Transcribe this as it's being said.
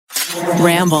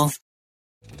Ramble.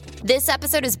 This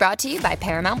episode is brought to you by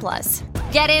Paramount Plus.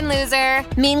 Get in, loser!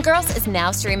 Mean Girls is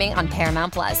now streaming on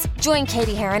Paramount Plus. Join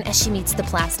Katie Heron as she meets the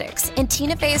plastics and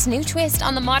Tina Fey's new twist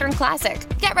on the modern classic.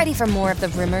 Get ready for more of the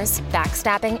rumors,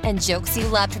 backstabbing, and jokes you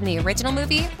loved from the original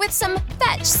movie with some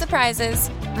fetch surprises.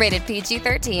 Rated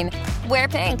PG-13. Wear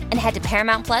pink and head to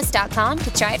ParamountPlus.com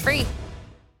to try it free.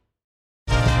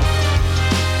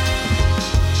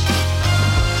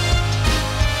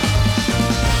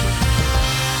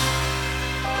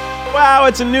 Wow,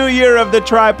 it's a new year of the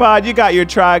tripod. You got your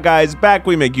Try Guys back.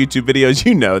 We make YouTube videos.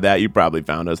 You know that. You probably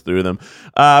found us through them.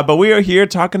 But we are here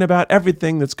talking about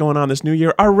everything that's going on this new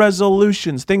year. Our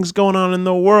resolutions, things going on in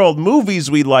the world,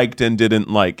 movies we liked and didn't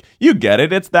like. You get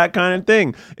it. It's that kind of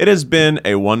thing. It has been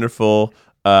a wonderful,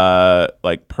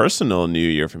 personal new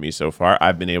year for me so far.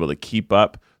 I've been able to keep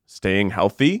up staying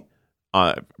healthy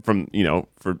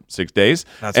for 6 days.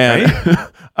 That's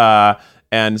great.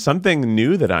 And something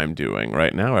new that I'm doing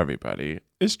right now, everybody,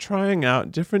 is trying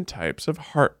out different types of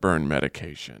heartburn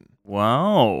medication.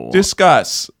 Wow.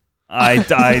 Discuss. I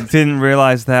didn't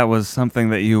realize that was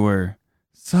something that you were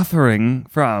suffering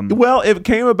from. Well, it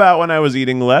came about when I was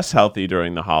eating less healthy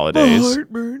during the holidays.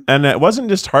 Heartburn. And it wasn't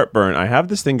just heartburn. I have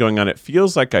this thing going on. It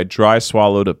feels like I dry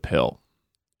swallowed a pill.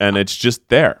 And it's just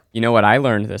there. You know what I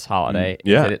learned this holiday?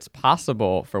 Yeah. Is that it's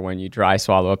possible for when you dry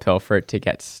swallow a pill for it to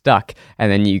get stuck,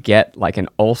 and then you get like an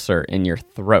ulcer in your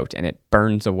throat, and it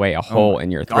burns away a hole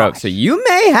in your throat. gosh. So you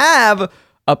may have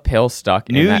a pill stuck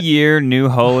in New that. year, new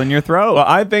hole in your throat. Well,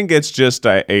 I think it's just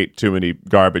I ate too many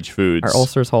garbage foods. Are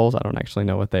ulcers holes? I don't actually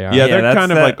know what they are. Yeah, they're that's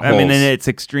kind of that- like I mean, holes. in its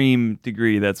extreme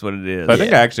degree, that's what it is. I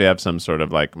think I actually have some sort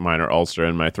of like minor ulcer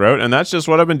in my throat, and that's just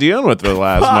what I've been dealing with for the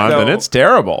last month, and it's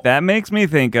terrible. That makes me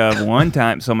think of one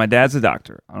time. So my dad's a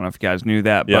doctor. I don't know if you guys knew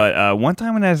that, but one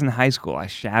time when I was in high school, I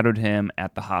shadowed him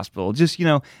at the hospital. Just,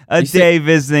 a day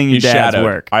visiting You dad's shadowed.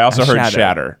 work. I also heard shadowed.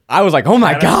 shatter. I was like, oh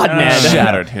my God, man.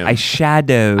 Shattered him. I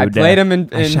shadowed. I played him in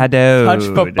shadowed. touch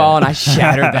football, and I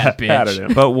shattered that bitch. Shattered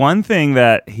him. But one thing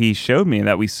that he showed me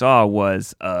that we saw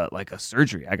was like a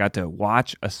surgery. I got to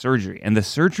watch a surgery. And the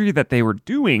surgery that they were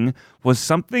doing was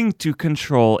something to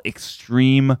control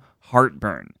extreme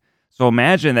heartburn. So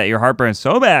imagine that your heartburn is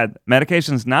so bad,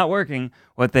 medication's not working.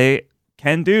 What they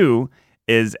can do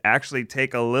is actually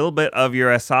take a little bit of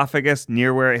your esophagus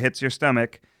near where it hits your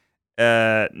stomach.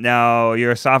 Now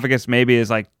your esophagus maybe is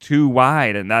like too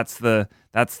wide, and that's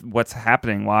what's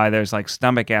happening, why there's like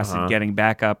stomach acid getting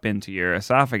back up into your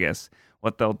esophagus.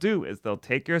 What they'll do is they'll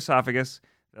take your esophagus,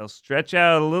 they'll stretch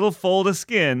out a little fold of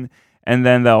skin, and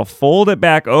then they'll fold it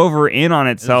back over in on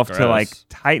itself to like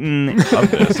tighten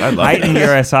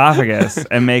your esophagus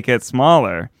and make it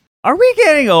smaller. Are we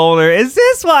getting older? Is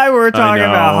this why we're talking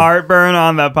about heartburn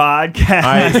on the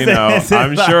podcast?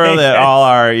 I'm sure that all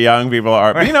our young people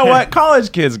are. But you know what?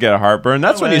 College kids get a heartburn.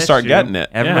 That's when you start getting it.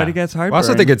 Everybody gets heartburn. I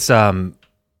also think it's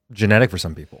genetic for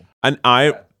some people. And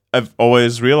I have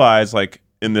always realized, like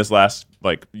in this last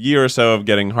year or so of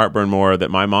getting heartburn more,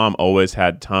 that my mom always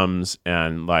had Tums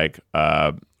and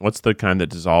what's the kind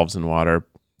that dissolves in water?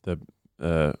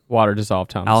 The Water dissolved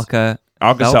Tums.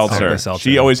 Alka-Seltzer.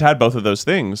 She always had both of those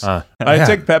things. I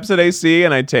take Pepsid AC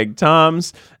and I take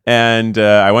Tums, and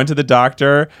I went to the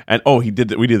doctor, and we did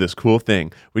this cool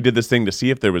thing. We did this thing to see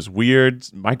if there was weird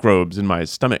microbes in my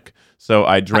stomach. So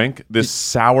I drank this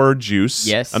sour juice,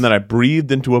 and then I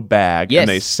breathed into a bag, and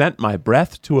they sent my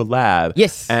breath to a lab.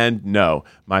 Yes. And no,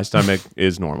 my stomach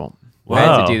is normal. I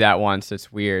had to do that once.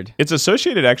 It's weird. It's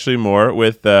associated actually more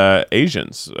with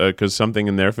Asians, because something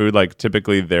in their food, like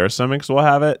typically their stomachs will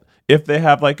have it if they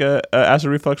have like a acid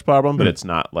reflux problem, but it's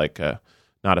not like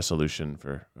not a solution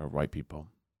for white people.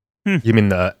 You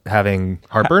mean having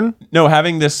heartburn? No,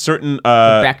 having this certain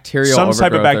bacterial some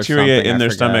type of overgrowth or bacteria something, in I their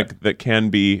forget. stomach that can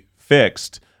be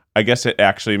fixed. I guess it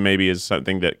actually maybe is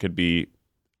something that could be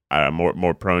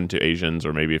more prone to Asians,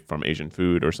 or maybe from Asian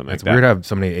food or something It's like that. weird how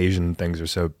so many Asian things are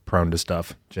so prone to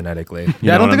stuff genetically. know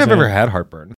Yeah, I don't what think I'm I've ever saying? had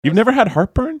heartburn. You've never had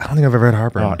heartburn? I don't think I've ever had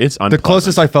heartburn. Oh, it's the unpleasant.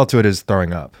 closest I felt to it is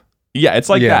throwing up. Yeah, it's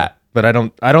like that. But I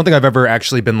don't think I've ever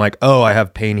actually been like, oh, I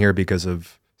have pain here because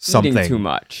of something. Eating too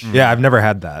much. Yeah, I've never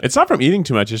had that. It's not from eating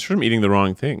too much. It's from eating the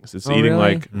wrong things. It's eating really?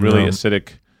 like really No.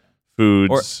 acidic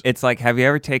foods. Or it's like, have you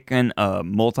ever taken a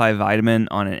multivitamin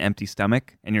on an empty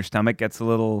stomach and your stomach gets a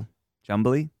little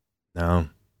jumbly? No.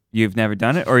 You've never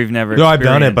done it, or you've never No, I've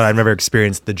done it, but I've experienced- never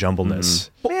experienced the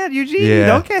jumbleness. Man, Eugene, you Yeah.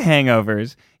 don't get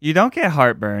hangovers. You don't get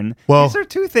heartburn. Well- These are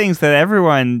two things that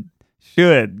everyone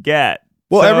should get.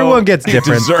 Well, So, everyone gets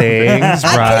different deserve it. things,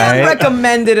 I can't right?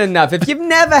 recommend it enough. If you've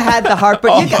never had the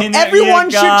heartburn, You everyone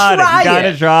should try You gotta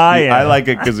it. try it. I like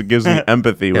it because it gives me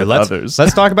empathy Here, with others.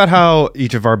 let's talk about how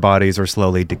each of our bodies are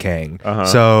slowly decaying.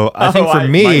 So I think for my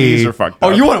me, knees are fucked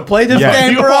up. You want to play this Yeah.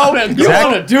 game, You bro? wanna- You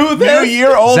want to do this? New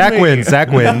year old Zach me. wins. Zach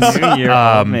wins. New year,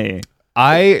 old me.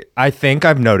 I think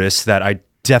I've noticed that I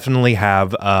definitely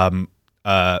have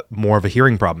more of a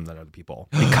hearing problem than other people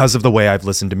because of the way I've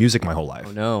listened to music my whole life.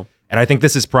 Oh, no. And I think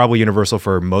this is probably universal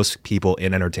for most people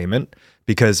in entertainment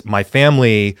because my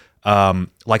family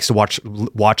likes to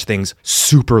watch things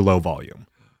super low volume.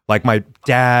 Like my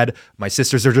dad, my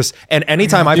sisters are just, and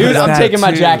anytime I put Dude, it on, I'm taking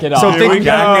my jacket off. so Here we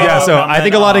go. I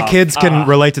think a lot of kids can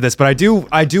relate to this, but I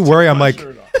do worry. I'm like,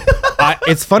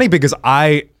 it's funny because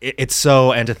it's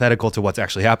so antithetical to what's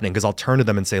actually happening because I'll turn to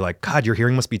them and say like, God, your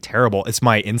hearing must be terrible. It's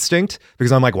my instinct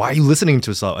because I'm like, why are you listening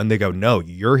to us? And they go, no,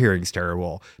 your hearing's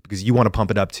terrible because you want to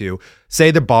pump it up to,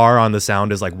 say the bar on the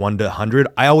sound is like 1 to 100.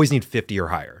 I always need 50 or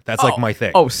higher. That's like my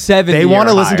thing. 70 They want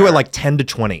to or listen to it higher. like 10 to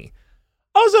 20.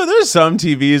 Also, there's some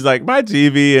TVs, like my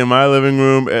TV in my living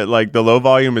room, like the low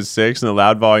volume is 6 and the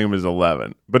loud volume is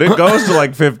 11. But it goes to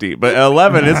like 50. But at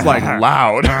 11, it's like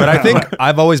loud. But I think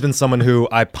I've always been someone who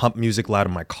I pump music loud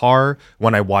in my car.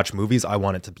 When I watch movies, I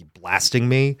want it to be blasting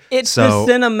me. It's so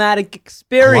the cinematic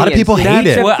experience. A lot of people You hate need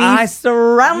it. to Well, be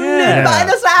surrounded Yeah. by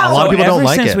the sound. A lot of people ever don't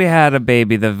like since it. we had a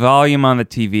baby, the volume on the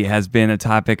TV has been a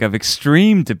topic of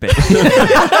extreme debate.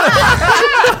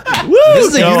 This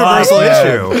is a universal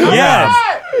issue. Yes.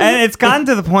 And it's gotten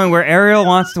to the point where Ariel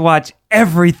wants to watch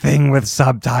everything with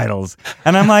subtitles.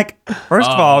 And I'm like, first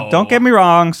of all, don't get me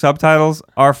wrong, subtitles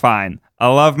are fine. I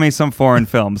love me some foreign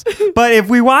films. But if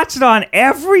we watch it on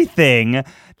everything,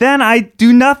 then I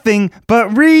do nothing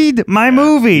but read my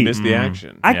movie. Miss the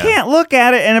action. I can't look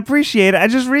at it and appreciate it. I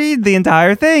just read the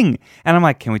entire thing. And I'm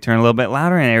like, can we turn a little bit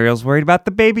louder? And Ariel's worried about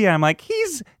the baby. And I'm like,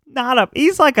 he's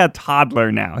like a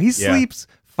toddler now. He sleeps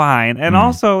fine. And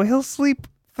also he'll sleep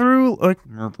through like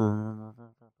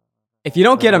If you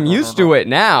don't get him used to it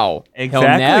now, he'll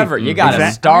never. You got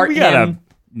to start We got him.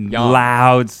 a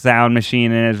loud sound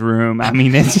machine in his room. I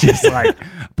mean, it's just like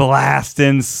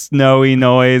blasting snowy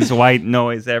noise, white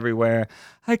noise everywhere.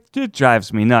 Like, it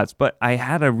drives me nuts. But I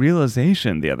had a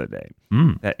realization the other day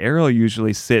that Ariel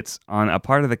usually sits on a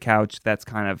part of the couch that's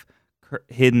kind of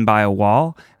hidden by a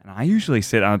wall, and I usually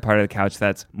sit on a part of the couch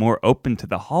that's more open to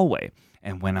the hallway.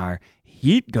 And when our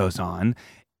heat goes on,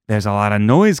 there's a lot of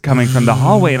noise coming from the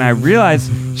hallway, and I realize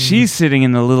she's sitting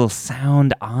in the little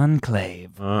sound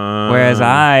enclave, whereas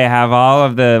I have all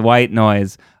of the white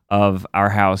noise of our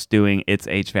house doing its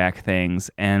HVAC things,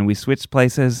 and we switched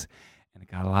places, and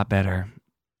it got a lot better.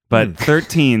 But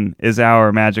 13 is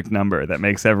our magic number that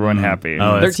makes everyone happy.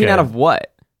 Oh, that's 13 out of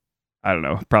what? I don't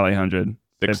know, probably 100.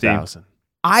 6,000.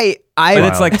 I But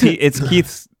it's like it's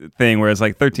Keith's thing, where it's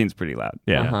like 13 is pretty loud.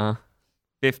 Yeah. Uh-huh.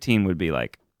 15 would be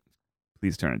like,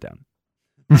 please turn it down.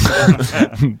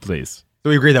 Please. So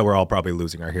we agree that we're all probably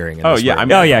losing our hearing. In Oh this yeah, room. I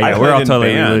mean, Oh, yeah, I we're all played in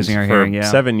totally bands losing our for hearing, yeah.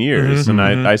 7 years, and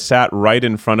I sat right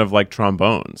in front of like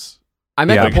trombones. I'm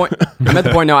at the point. I'm at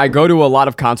the point now. I go to a lot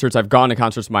of concerts. I've gone to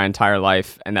concerts my entire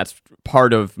life, and that's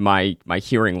part of my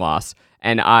hearing loss.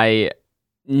 And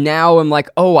now I'm like,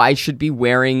 oh, I should be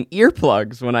wearing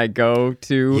earplugs when I go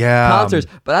to concerts.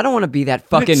 But I don't want to be that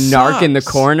fucking narc in the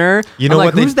corner. You know I'm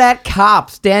what like, who's that cop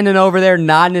standing over there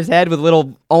nodding his head with a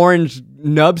little orange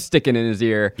nub sticking in his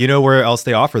ear? You know where else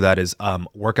they offer that is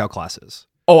workout classes.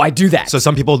 Oh, I do that. So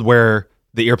some people wear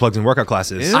the earplugs in workout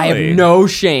classes. I have no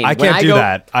shame. I When can't do go-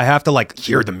 that. I have to like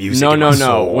hear the music. No, in no, my no.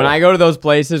 soul. When I go to those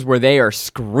places where they are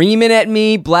screaming at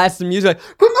me, blasting music,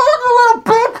 like, "Come on, you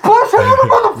little bitch, push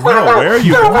it, No, where are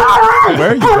you?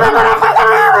 Where are you?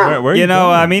 Where are You know,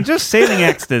 going? I mean, just sitting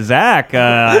next to Zach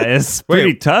is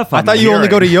pretty tough. I on thought the you only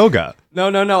go to hearing. yoga.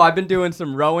 No. I've been doing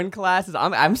some rowing classes.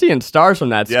 I'm seeing stars from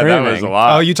that Yeah, screaming. that was a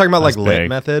lot. Oh, you talking about like That's lit big.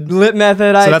 method? Lit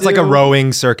method. So that's like a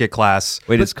rowing circuit class.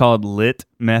 Wait, it's called Lit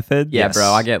Method? Yeah, bro,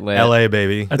 I get lit. LA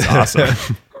baby. That's awesome.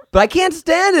 But I can't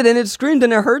stand it, and it screams,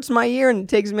 and it hurts my ear, and it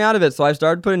takes me out of it. So I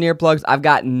started putting earplugs. I've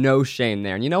got no shame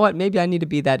there. And you know what? Maybe I need to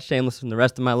be that shameless from the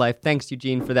rest of my life. Thanks,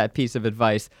 Eugene, for that piece of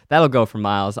advice. That'll go for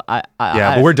miles. Yeah,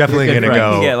 but we're definitely good gonna friends.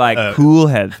 go. You get like cool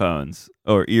headphones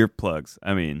or earplugs.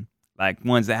 I mean, like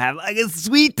ones that have like a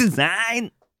sweet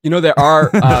design. You know, there are...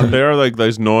 There are like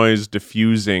those noise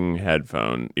diffusing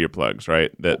headphone earplugs,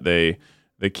 right? That they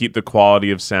keep the quality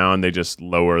of sound. They just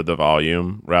lower the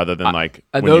volume rather than like.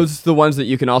 Are when you- those the ones that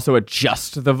you can also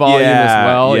adjust the volume as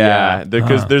well? Yeah,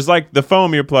 because there's like the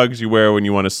foam earplugs you wear when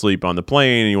you want to sleep on the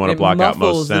plane and you want to It block out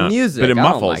muffles most the sound. music. But it I don't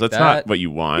muffles. like That's that. not what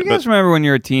you want. You guys remember when you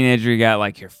were a teenager, you got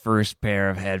like your first pair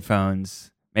of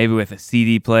headphones? maybe with a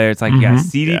CD player. It's like you got a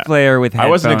CD player with headphones. I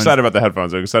wasn't excited about the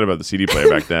headphones. I was excited about the CD player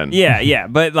back then. Yeah.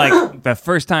 But like the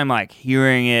first time like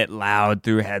hearing it loud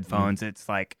through headphones, it's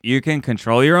like you can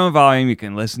control your own volume. You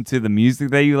can listen to the music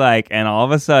that you like. And all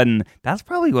of a sudden, that's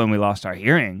probably when we lost our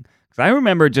hearing. Because I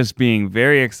remember just being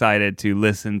very excited to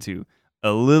listen to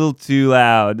a little too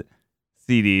loud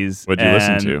CDs. What'd you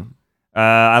listen to?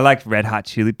 I liked Red Hot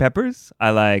Chili Peppers.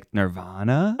 I liked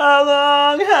Nirvana. How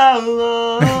long? I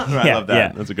love that.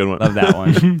 Yeah. That's a good one. Love that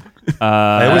one.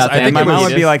 I think my it mom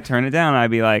was- would be like, "Turn it down." I'd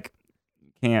be like,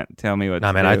 "Can't tell me what." Nah,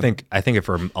 to man, do. I think it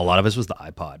for a lot of us was the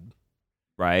iPod.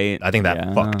 Right. I think that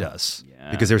Yeah. fucked us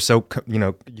Yeah. because they're so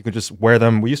you could just wear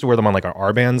them. We used to wear them on like our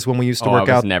R-bands when we used to Oh, work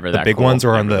I was out. never the that big cool. ones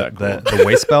or on Never the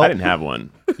waist I belt. didn't have one.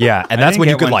 Yeah, and I that's didn't when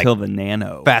you get could one like till the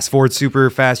Nano. fast forward super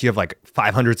fast. You have like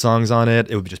 500 songs on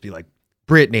it. It would just be like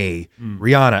Britney,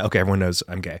 Rihanna. Okay, everyone knows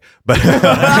I'm gay, but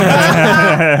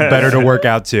better to work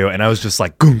out to. And I was just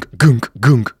like gunk, gunk,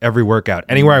 gunk every workout.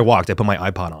 Anywhere I walked, I put my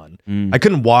iPod on. I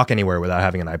couldn't walk anywhere without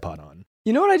having an iPod on.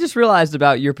 You know what I just realized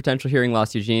about your potential hearing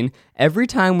loss, Eugene? Every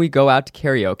time we go out to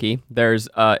karaoke, there's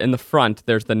in the front,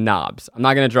 there's the knobs. I'm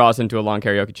not going to draw us into a long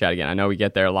karaoke chat again. I know we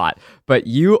get there a lot. But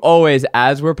you always,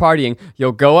 as we're partying,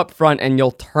 you'll go up front and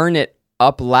you'll turn it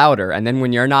up louder. And then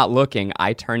when you're not looking,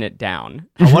 I turn it down.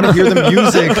 I want to hear the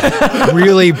music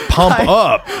really pump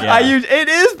up. It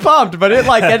is pumped, but it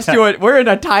like gets to it. We're in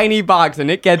a tiny box and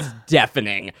it gets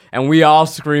deafening. And we all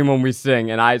scream when we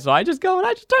sing. And I just go and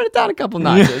I just turn it down a couple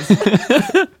notches.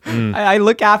 I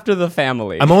look after the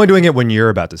family. I'm only doing it when you're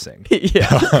about to sing. Yeah.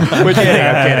 I'm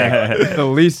kidding. The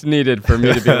least needed for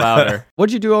me to be louder.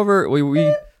 What'd you do over?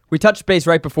 We touched base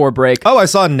right before break. Oh, I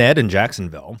saw Ned in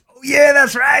Jacksonville. Yeah,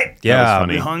 that's right. Yeah,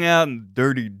 funny. We hung out in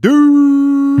Dirty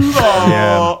Dude.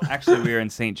 Yeah. Actually, we were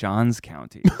in St. Johns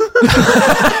County.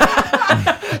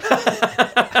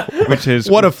 Which is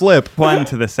What a flip. one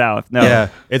to the south. No. Yeah,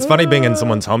 it's funny being in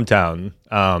someone's hometown,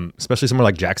 especially somewhere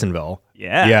like Jacksonville.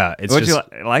 Yeah. Yeah, it's What'd just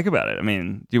you like about it? I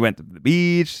mean, you went to the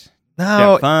beach.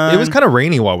 no. fun. It was kind of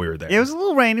rainy while we were there. It was a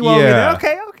little rainy while we were there. Yeah.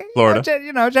 Okay. Florida.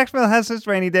 Jacksonville has its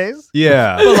rainy days.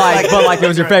 Yeah. But like it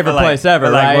was your favorite place ever,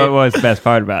 But like, right? what was the best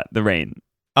part about the rain?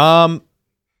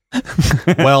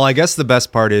 Well, I guess the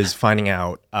best part is finding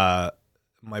out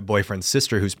my boyfriend's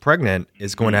sister, who's pregnant,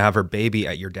 is going to have her baby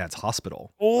at your dad's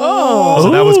hospital. Oh, So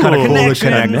that was kind of cool to connection.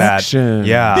 connect that. Connection.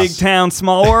 Yeah. Big town,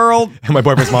 small world. And my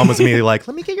boyfriend's mom was immediately like,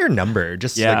 "Let me get your number,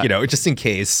 just Yeah. like, just in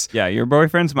case." Yeah, your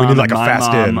boyfriend's mom need, like, and a my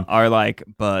fast mom in. are like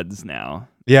buds now.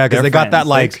 Yeah, because They're they got friends. that They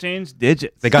like exchange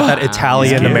digits. they got that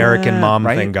Italian American mom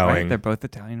right, thing going. Right. They're both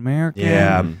Italian American.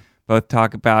 Yeah. Both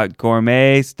talk about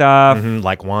gourmet stuff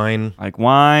Like wine. like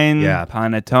wine. Yeah.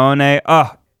 Panettone.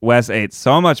 Oh, Wes ate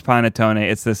so much panettone.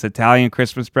 It's this Italian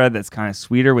Christmas bread that's kind of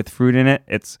sweeter with fruit in it.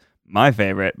 It's my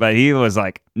favorite. But he was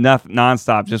like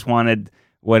nonstop. Just wanted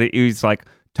he was like,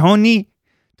 Tony,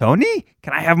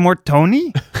 can I have more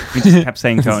Tony? He just kept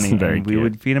saying Tony, very and we cute.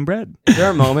 would feed him bread. Is there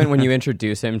a moment when you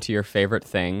introduce him to your favorite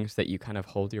things that you kind of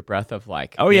hold your breath of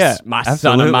like, Oh, yeah, my absolutely.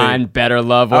 son of mine better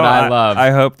love what I love. I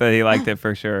hope that he liked it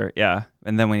for sure. Yeah.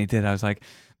 And then when he did, I was like,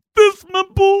 "This my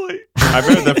boy." I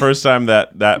remember the first time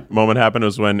that moment happened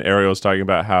was when Ariel was talking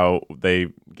about how they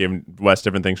gave Wes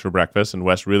different things for breakfast, and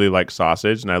Wes really liked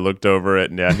sausage. And I looked over at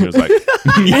Ned, and he was like,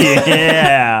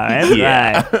 Yeah, that's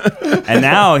right. And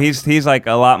now he's like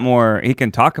a lot more. He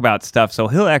can talk about stuff, so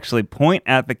he'll actually point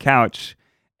at the couch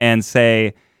and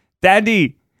say,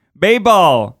 "Daddy,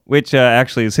 baseball," which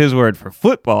actually is his word for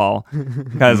football.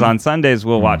 Because on Sundays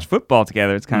we'll watch football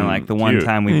together. It's kind of like the one cute.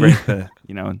 time we break the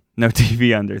no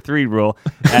TV under 3 rule.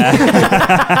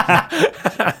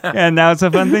 And now it's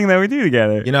a fun thing that we do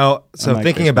together. So Unlike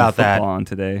thinking Christmas about that, football on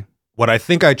today. what I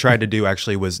think I tried to do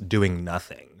actually was doing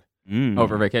nothing.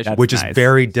 Over vacation. That's Which is nice.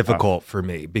 very difficult for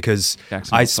me because I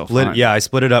Jacksonville's so split. fun. I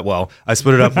split it up. Well, I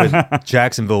split it up with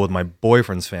Jacksonville with my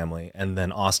boyfriend's family, and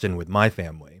then Austin with my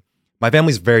family. My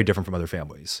family's very different from other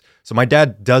families. So my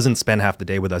dad doesn't spend half the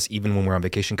day with us, even when we're on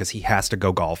vacation, because he has to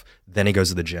go golf. Then he goes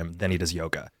to the gym. Then he does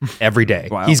yoga every day.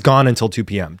 Wow. He's gone until 2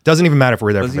 p.m. Doesn't even matter if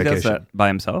we're there Does for he does vacation. that by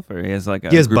himself, or he has like a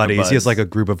He has group of buddies. He has buds? like a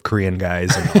group of Korean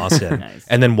guys in Austin. Nice.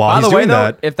 And then while By he's the way, doing though,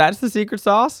 that, if that's the secret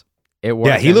sauce, it works.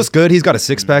 yeah, he looks good. He's got a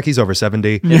 6-pack. He's over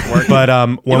 70. works. But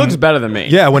He looks better than me.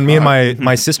 Yeah, when me and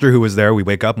my sister who was there, we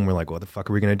wake up and we're like, what the fuck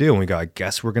are we going to do? And we go, I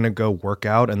guess we're going to go work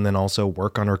out and then also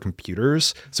work on our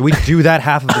computers. So we do that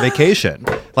half of the vacation.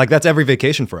 Like that's every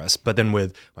vacation for us. But then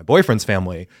with my boyfriend's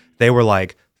family, they were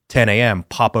like, 10 a.m.,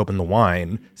 pop open the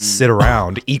wine, sit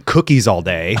around, eat cookies all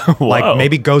day, like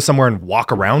maybe go somewhere and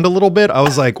walk around a little bit. I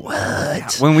was like,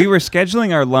 what? When we were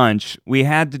scheduling our lunch, we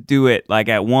had to do it like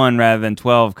at 1 rather than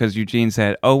 12 because Eugene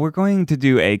said, "Oh, we're going to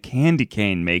do a candy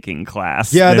cane making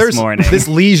class this morning." This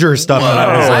leisure stuff. And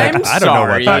I was like, I'm I don't know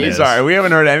what that sorry. is. Sorry, we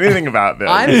haven't heard anything about this.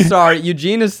 I'm sorry,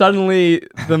 Eugene is suddenly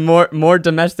the more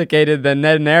domesticated than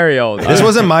Ned and Ariel. This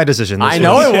wasn't my decision. I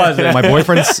know it wasn't. My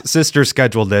boyfriend's sister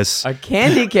scheduled this. A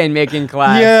candy cane making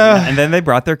class. Yeah. And then they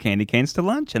brought their candy canes to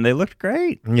lunch, and they looked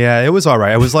great. Yeah, it was all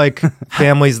right. It was like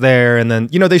families there, and then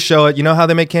they show it. You know how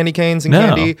they make candy canes and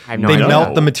candy? I have no They idea.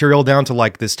 melt the material down to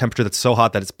like this temperature that's so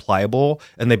hot that it's pliable,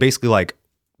 and they basically like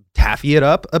taffy it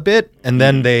up a bit, and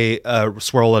then they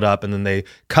swirl it up, and then they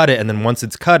cut it, and then once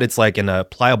it's cut, it's like in a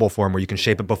pliable form where you can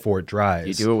shape it before it dries.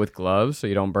 You do it with gloves so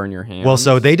you don't burn your hands. Well,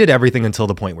 so they did everything until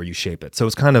the point where you shape it. So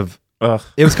it's kind of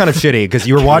shitty because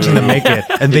you were watching them make it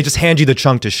and they just hand you the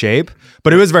chunk to shape.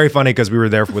 But it was very funny because we were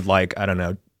there with like, I don't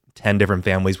know, 10 different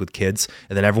families with kids,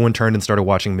 and then everyone turned and started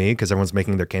watching me because everyone's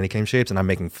making their candy cane shapes, and I'm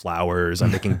making flowers,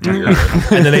 I'm making deer,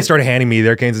 and then they started handing me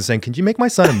their canes and saying, "Can you make my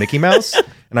son a Mickey Mouse?"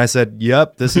 And I said,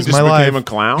 "Yep, this is just my life. became a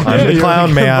clown. I'm the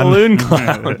clown man." Balloon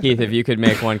clown. Keith, if you could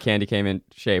make one candy cane in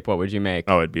shape, what would you make?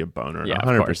 Oh, it'd be a boner. Yeah, of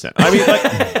 100%. I mean,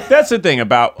 like, that's the thing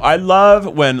about, I love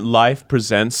when life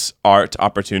presents art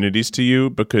opportunities to you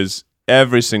because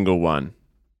every single one,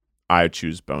 I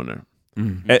choose boner.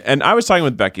 And I was talking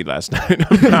with Becky last night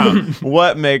about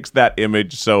what makes that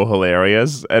image so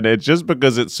hilarious. And it's just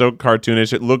because it's so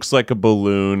cartoonish. It looks like a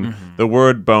balloon. The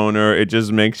word boner, it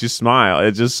just makes you smile.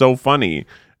 It's just so funny.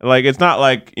 Like, it's not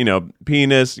like,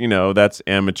 penis, that's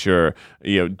amateur,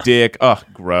 dick,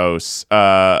 gross,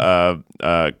 cock,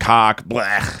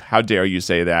 blech, how dare you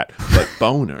say that? But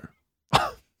boner.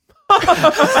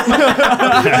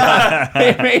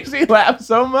 It makes me laugh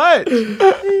so much.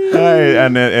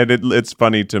 It's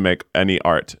funny to make any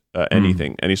art,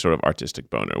 anything, any sort of artistic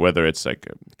boner, whether it's like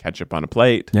ketchup on a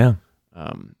plate. Yeah.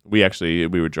 We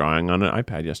were drawing on an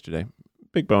iPad yesterday.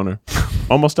 Big boner.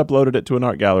 Almost uploaded it to an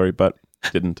art gallery, but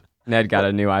didn't. Ned got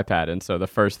a new iPad, and so the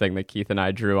first thing that Keith and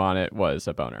I drew on it was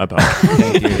a boner.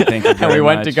 Thank you And very we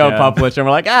went to much, go publish, and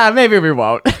we're like, maybe we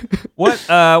won't. What's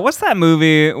that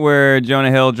movie where Jonah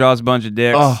Hill draws a bunch of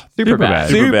dicks? Oh, Superbad.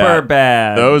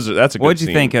 Superbad. That's a good What'd you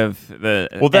scene. think of the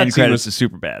that end scene credits was- to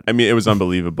Superbad? I mean, it was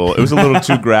unbelievable. It was a little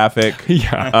too graphic.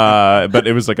 But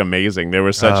it was like amazing. There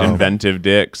were such inventive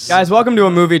dicks. Guys, welcome to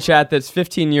a movie chat that's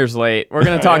 15 years late. We're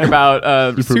going to talk about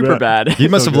Superbad. You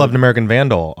must have loved American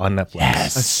Vandal on Netflix.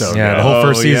 Yes. That's so Yeah, good. the whole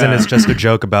first Oh, season yeah. is just a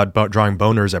joke about drawing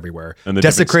boners everywhere. And the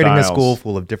different desecrating a styles. school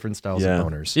full of different styles Yeah. of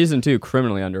boners. Season 2,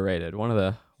 criminally underrated. One of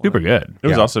the Super good. It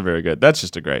was Yeah. also very good. That's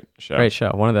just a great show. great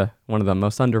show. One of the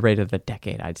most underrated of the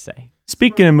decade, I'd say.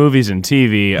 Speaking of movies and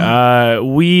TV,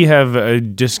 we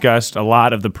have discussed a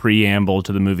lot of the preamble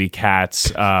to the movie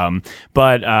Cats,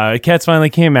 but Cats finally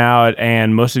came out,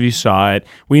 and most of you saw it.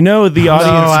 We know the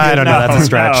audience. I don't know. That's a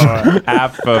stretch. No.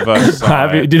 Half of us saw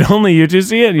it. Did only you two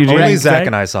see it? You Only didn't Zach say?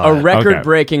 and I saw A it.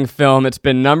 record-breaking film. It's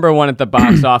been #1 at the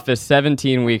box office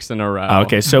 17 weeks in a row.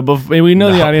 Okay, so we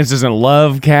know the audience doesn't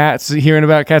love cats, hearing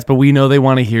about cats, but we know they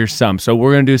want to hear some. So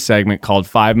we're going to do a segment called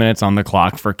 5 Minutes on the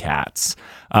Clock for Cats,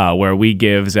 where we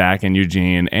give Zach and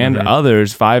Eugene and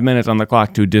others 5 minutes on the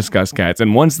clock to discuss cats.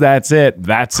 And once that's it,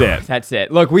 that's it. That's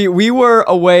it. Look, we were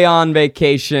away on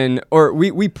vacation, or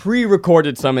we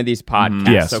pre-recorded some of these podcasts.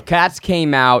 Yes. So Cats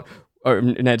came out. Or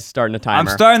Ned's starting a timer. I'm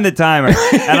starting the timer,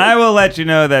 and I will let you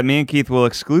know that me and Keith will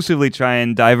exclusively try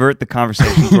and divert the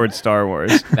conversation towards Star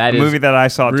Wars, That a is movie that I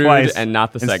saw rude twice, and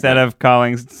not the instead segment. of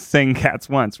calling "Sing Cats"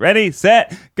 once. Ready,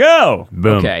 set, go!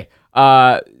 Boom. Okay.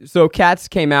 So Cats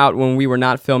came out when we were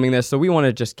not filming this, so we want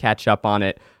to just catch up on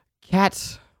it.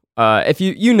 Cats, if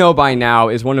you know by now,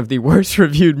 is one of the worst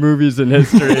reviewed movies in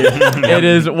history. It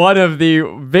is one of the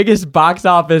biggest box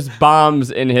office bombs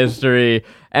in history.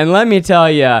 And let me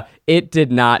tell you, it did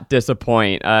not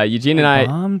disappoint. Eugene and I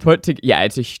bombed? put together. Yeah,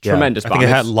 it's a tremendous I bomb. think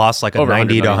it had It's lost like a over $90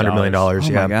 to $100 $100 million. Oh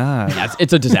Yeah. my god! yeah,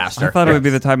 it's a disaster. I thought it would be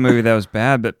the type of movie that was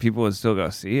bad, but people would still go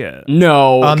see it.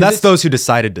 No, That's those who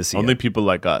decided to see Only it. people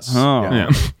like us. Oh, Yeah.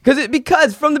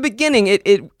 because from the beginning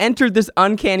it entered this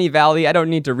uncanny valley. I don't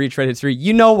need to retread history.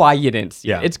 You know why you didn't see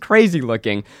Yeah. it. It's crazy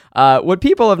looking. What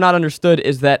people have not understood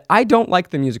is that I don't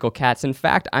like the musical Cats. In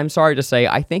fact, I'm sorry to say,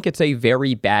 I think it's a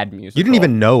very bad musical. You didn't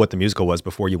even know what the musical was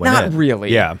before you went Not in.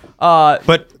 really. Yeah. Uh,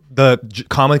 But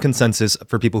common consensus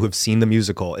for people who've seen the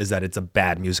musical is that it's a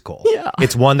bad musical. Yeah.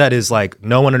 It's one that is like,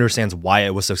 no one understands why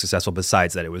it was so successful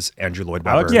besides that it was Andrew Lloyd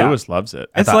Webber. Alex Lewis loves it.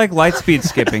 It's like light speed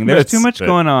skipping. There's too much It's-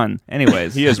 going on.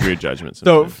 Anyways, He has weird judgments. So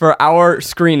sometimes. for our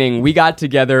screening, we got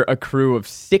together a crew of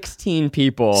 16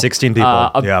 people. 16 people,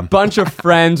 A bunch of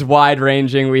friends, wide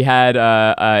ranging. We had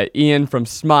Ian from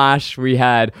Smosh. We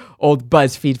had old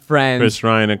BuzzFeed friends. Chris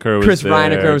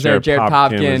Reinecker was there. Jared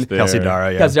Popkin. was there. Kelsey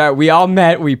Dara, yeah. Because we all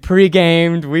met, we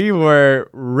pre-gamed, we were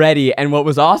ready. And what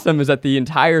was awesome is that the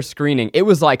entire screening, it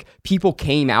was like people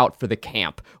came out for the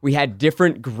camp. We had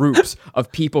different groups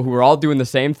of people who were all doing the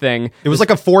same thing. It was like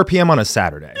a 4 p.m. on a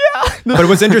Saturday. Yeah. But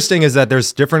what's interesting is that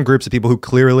there's different groups of people who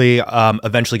clearly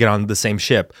eventually get on the same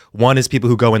ship. One is people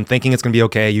who go in thinking it's going to be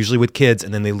okay, usually with kids,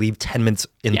 and then they leave 10 minutes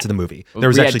into the movie. There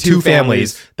was We had actually two two families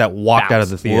families that walked out of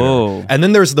the theater. Whoa. And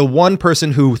then there's the one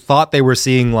person who thought they were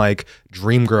seeing like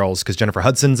Dreamgirls because Jennifer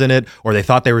Hudson's in it, or they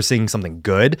thought they were seeing something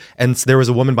good. And there was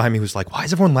a woman behind me who's like, why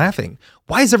is everyone laughing?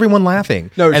 Why is everyone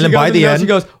laughing? No, and she then goes by in the there, end, she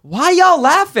goes, "Why y'all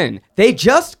laughing? They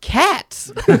just cats."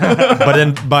 but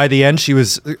then by the end, she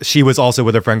was also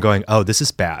with her friend going, "Oh, this is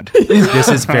bad. This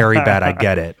is very bad. I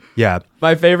get it." Yeah.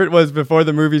 My favorite was before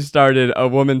the movie started, a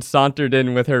woman sauntered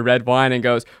in with her red wine and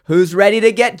goes, "Who's ready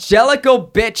to get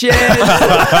jellicle, bitches?"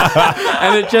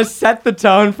 And it just set the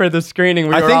tone for the screening.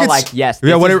 We I were think all it's- like, "Yes,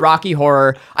 yeah, this when is it- Rocky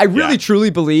Horror." I really truly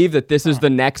believe that this is the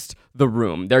next The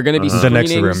Room. They're going to be The screenings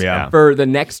next The Room, yeah. for the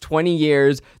next 20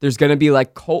 years. There's going to be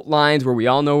like cult lines where we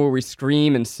all know where we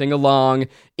scream and sing along.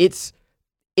 It's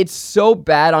so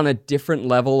bad on a different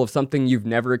level of something you've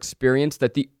never experienced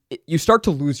that you start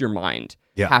to lose your mind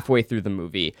halfway through the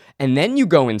movie. And then you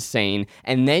go insane,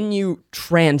 and then you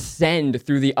transcend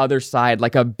through the other side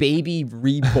like a baby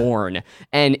reborn.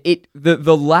 And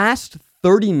the last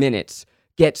 30 minutes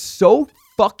get so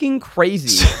fucking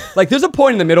crazy. Like there's a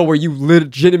point in the middle where you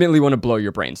legitimately want to blow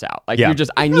your brains out. Like you're just,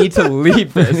 I need to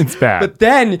leave this. It's bad. But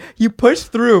then you push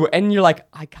through and you're like,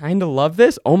 I kind of love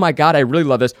this. Oh my God, I really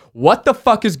love this. What the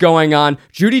fuck is going on?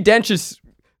 Judi Dench is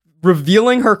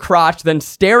revealing her crotch, then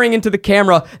staring into the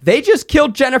camera. They just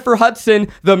killed Jennifer Hudson.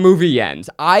 The movie ends.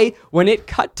 When it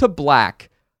cut to black,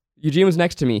 Eugene was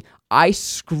next to me. I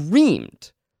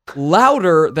screamed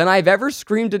louder than I've ever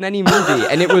screamed in any movie.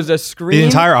 And it was a scream. The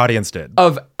entire audience did.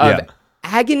 Of Yeah.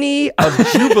 agony, of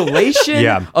jubilation,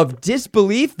 Yeah. of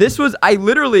disbelief. This was, I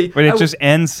literally. Wait, it just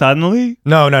ends suddenly?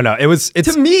 No. It's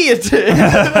To me, it did.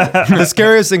 the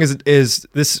scariest thing is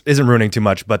this isn't ruining too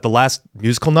much, but the last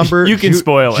musical number You can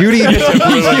spoil it.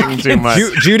 Judi Too much.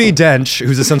 Judi Dench,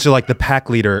 who's essentially like the pack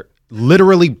leader,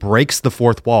 literally breaks the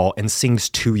fourth wall and sings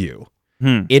to you.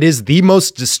 It is the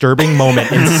most disturbing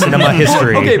moment in cinema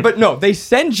history. Okay, but no, they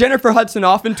send Jennifer Hudson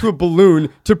off into a balloon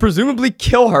to presumably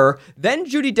kill her. Then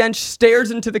Judi Dench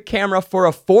stares into the camera for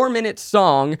a 4-minute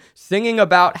song singing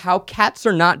about how cats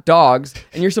are not dogs.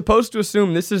 And you're supposed to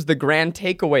assume this is the grand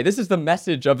takeaway. This is the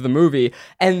message of the movie.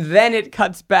 And then it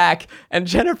cuts back and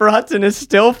Jennifer Hudson is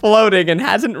still floating and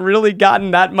hasn't really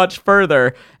gotten that much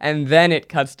further. And then it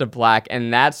cuts to black.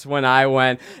 And that's when I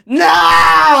went,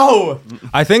 no!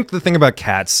 I think the thing about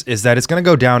Cats is that it's going to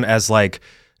go down as like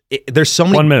there's so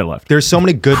many 1 minute left. There's so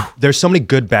many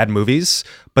good bad movies,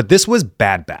 but this was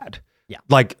bad. Yeah.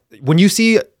 Like when you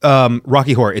see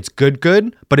Rocky Horror, it's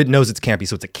good, but it knows it's campy,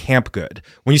 so it's a camp good.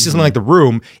 When you see something like The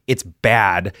Room, it's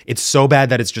bad. It's so bad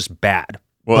that it's just bad.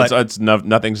 Well, But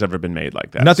nothing's ever been made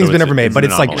like that. nothing's So been it's- ever made, but an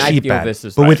it's like anomaly. I cheap feel bad. this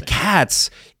is But with right. Cats,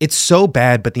 it's so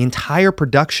bad, but the entire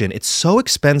production, it's so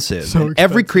expensive. And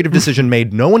every creative decision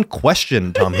made, no one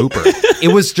questioned Tom Hooper.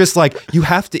 It was just like, you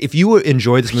have to, if you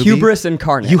enjoy this movie, Hubris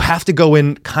incarnate. you have to go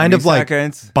in kind of 20 like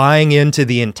seconds. buying into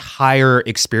the entire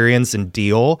experience and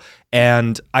deal.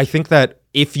 And I think that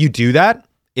if you do that,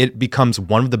 it becomes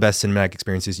one of the best cinematic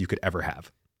experiences you could ever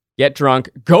have. Get drunk,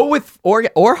 go with,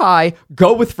 or high,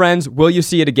 go with friends. Will you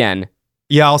see it again?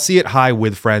 Yeah, I'll see it high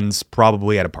with friends,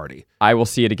 probably at a party. I will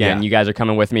see it again. Yeah. You guys are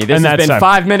coming with me. This And has that's been time.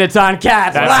 5 minutes on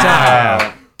Cats.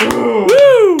 Wow.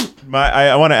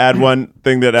 I want to add one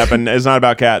thing that happened. It's not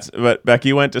about cats, but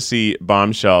Becky went to see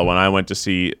Bombshell when I went to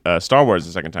see Star Wars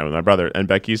the second time with my brother. And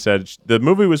Becky said the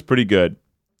movie was pretty good,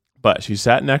 but she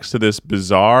sat next to this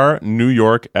bizarre New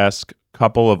York-esque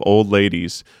couple of old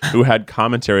ladies who had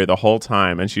commentary the whole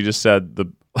time. And she just said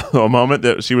a moment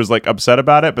that she was like upset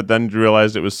about it, but then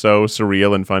realized it was so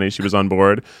surreal and funny she was on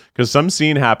board because some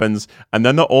scene happens and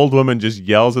then the old woman just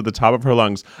yells at the top of her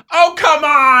lungs, "Oh, come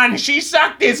on, she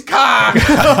sucked his cock."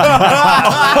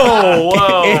 Oh,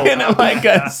 whoa. In like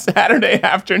a Saturday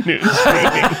afternoon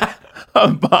screening. a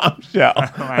bombshell.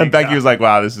 my And Becky God. was like,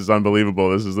 wow, this is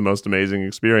unbelievable. This is the most amazing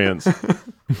experience.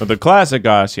 But the classic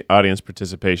audience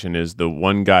participation is the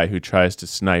one guy who tries to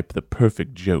snipe the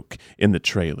perfect joke in the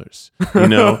trailers. You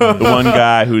know, the one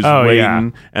guy who's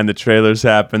waiting and the trailers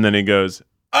happen, then he goes,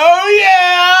 oh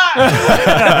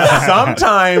yeah!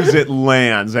 Sometimes it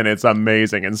lands and it's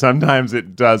amazing, and sometimes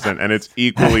it doesn't, and it's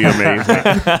equally amazing.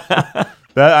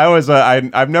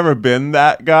 I've never been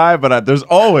that guy, but there's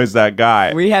always that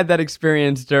guy. We had that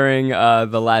experience during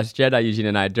The Last Jedi, Eugene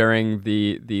and I, during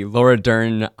the Laura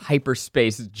Dern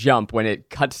hyperspace jump when it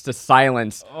cuts to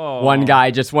silence. One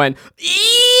guy just went,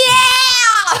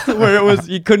 yeah! Where it was,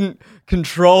 he couldn't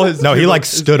control his... No, he like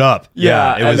stood up.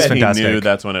 Yeah, it was I bet fantastic. he knew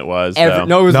that's when it was.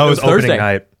 No, it was opening Thursday.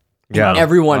 night. Yeah.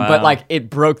 Everyone, but Wow. like it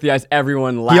broke the ice.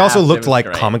 Everyone laughed. He also It looked was like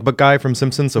great. comic book guy from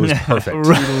Simpsons, so it was perfect.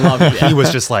 Loved it. He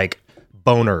was just like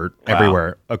boner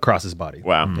everywhere across his body.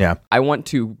 Wow. Yeah. I want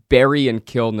to bury and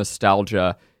kill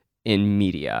nostalgia in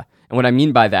media. And what I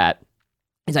mean by that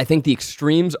is I think the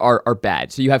extremes are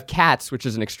bad. So you have Cats, which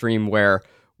is an extreme where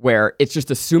it's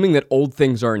just assuming that old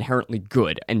things are inherently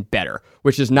good and better,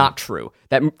 which is not true.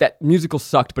 That musical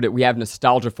sucked, but we have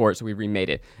nostalgia for it, so we remade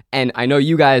it. And I know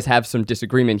you guys have some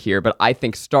disagreement here, but I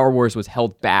think Star Wars was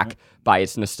held back by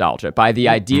its nostalgia, by the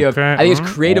idea of, I think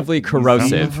it's creatively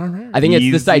corrosive. I think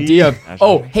it's this idea of,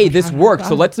 oh, hey, this worked,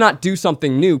 so let's not do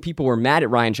something new. People were mad at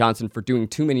Rian Johnson for doing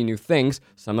too many new things.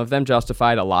 Some of them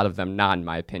justified, a lot of them not, in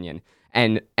my opinion.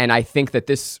 And I think that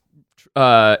this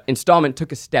installment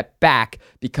took a step back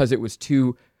because it was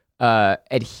too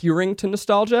adhering to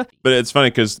nostalgia. But it's funny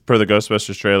because per the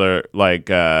Ghostbusters trailer, like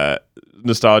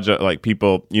nostalgia, like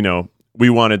people, you know,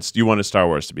 you wanted Star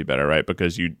Wars to be better, right?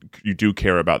 Because you do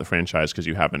care about the franchise because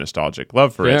you have a nostalgic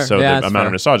love for it. Fair. So Yeah, the that's amount fair.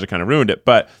 of nostalgia kind of ruined it.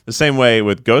 But the same way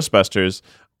with Ghostbusters,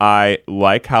 I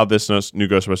like how this new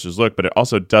Ghostbusters look, but it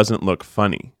also doesn't look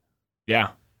funny. Yeah.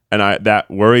 And that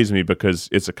worries me because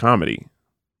it's a comedy.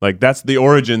 Like that's the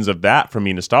origins of that for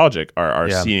me. Nostalgic are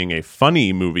Yeah. seeing a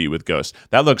funny movie with ghosts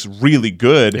that looks really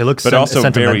good. It looks but also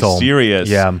very sentimental. serious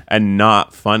Yeah. and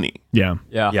not funny. Yeah.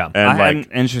 Yeah. Yeah. And I had like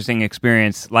an interesting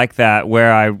experience like that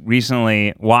where I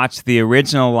recently watched the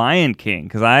original Lion King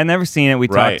because I had never seen it. We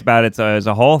Right. talked about it, so it was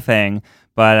a whole thing.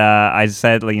 But I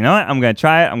said, you know what? I'm going to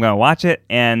try it. I'm going to watch it.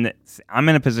 And I'm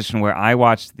in a position where I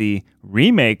watched the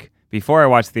remake before I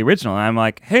watched the original. And I'm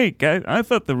like, hey, guys, I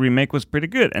thought the remake was pretty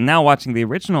good. And now watching the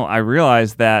original, I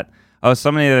realized that,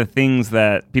 so many of the things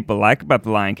that people like about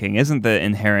The Lion King isn't the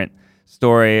inherent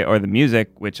story or the music,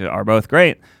 which are both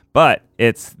great, but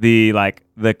it's the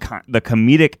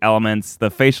comedic elements, the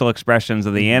facial expressions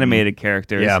of the animated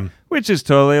characters, Yeah. which is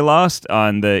totally lost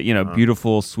on the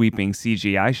beautiful sweeping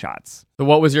CGI shots. So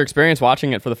what was your experience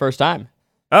watching it for the first time?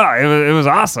 Oh, it was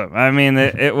awesome. I mean,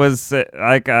 it was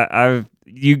like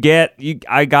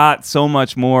I got so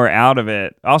much more out of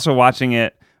it. Also, watching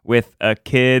it with a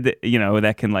kid,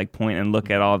 that can like point and look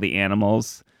at all the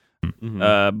animals.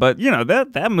 Mm-hmm. But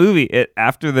that movie,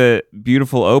 after the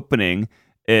beautiful opening,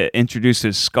 it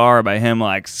introduces Scar by him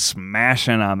like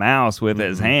smashing a mouse with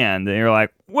his hand, and you're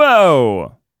like,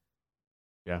 whoa.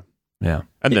 Yeah.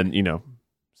 and then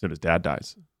Simba's dad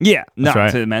dies. Yeah, not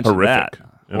right. to mention Horrific. that.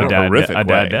 In a horrific a way.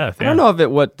 dad death. I don't know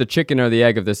what the chicken or the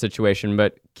egg of this situation,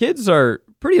 but kids are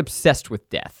pretty obsessed with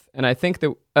death. And I think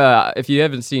that if you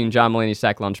haven't seen John Mulaney's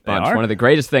Sack Lunch Bunch, are? one of the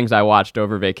greatest things I watched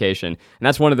over vacation, and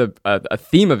that's one of the a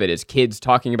theme of it is kids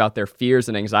talking about their fears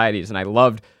and anxieties. And I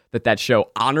loved that show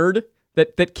honored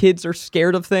that kids are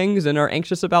scared of things and are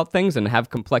anxious about things and have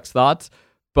complex thoughts.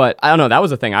 But I don't know, that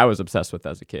was a thing I was obsessed with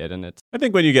as a kid, and it's I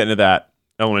think when you get into that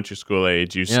elementary school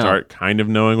age, you start kind of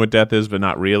knowing what death is, but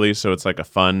not really. So it's like a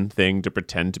fun thing to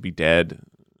pretend to be dead.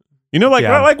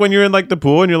 Like when you're in like the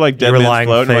pool and you're like dead You're man's lying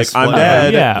float, and you're like face I'm flat.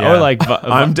 dead. Yeah. Or like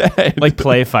I'm dead. like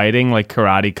play fighting, like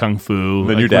karate, kung fu.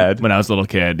 Then like you're dead. When I was a little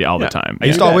kid, all the time. I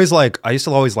used to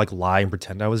always lie and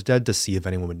pretend I was dead to see if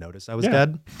anyone would notice I was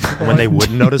dead. And when they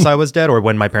wouldn't notice I was dead, or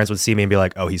when my parents would see me and be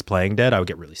like, "Oh, he's playing dead," I would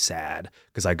get really sad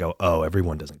because I go, "Oh,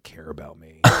 everyone doesn't care about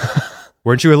me."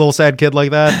 Weren't you a little sad kid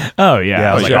like that? Oh yeah.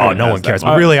 Yeah, I was like, sure. "Oh, no Yes, one cares."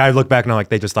 that's But really, I look back and I'm like,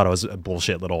 they just thought I was a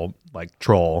bullshit little like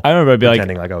troll. I remember I'd be like,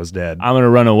 pretending like I was dead. I'm gonna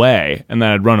run away, and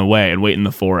then I'd run away and wait in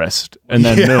the forest, and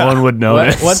then no one would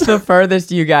notice. what's the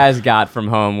furthest you guys got from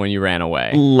home when you ran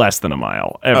away? Less than a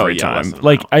mile every yeah, time. less than a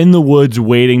Like in the woods,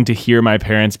 waiting to hear my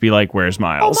parents be like, "Where's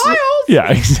Miles?" Miles!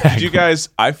 Yeah, exactly. You guys,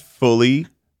 I fully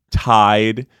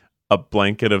tied a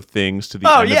blanket of things to the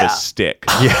Oh, end yeah. of a stick.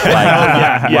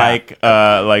 Like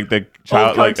the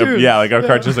child, like cartoons. like our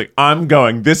cartoons. Like, I'm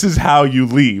going. This is how you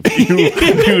leave.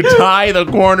 You tie the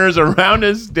corners around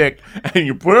a stick and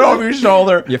you put it over your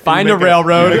shoulder. You find you a make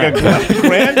railroad. you make a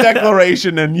grand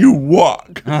declaration and you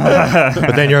walk.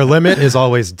 But then your limit is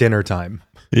always dinner time.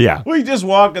 Yeah. Well, you just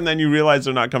walk and then you realize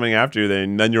they're not coming after you.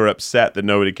 Then you're upset that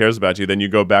nobody cares about you. Then you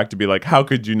go back to be like, how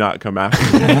could you not come after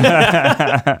me?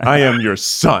 I am your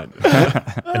son.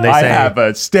 And they I say, have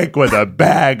a stick with a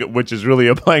bag, which is really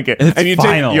a blanket. And you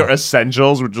final. take your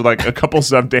essentials, which are like a couple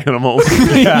stuffed animals,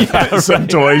 some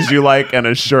toys you like, and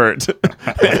a shirt.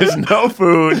 There's no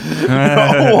food,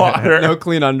 no water, No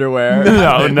clean underwear.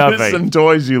 No, just nothing. some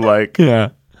toys you like.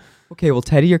 Yeah. Okay, well,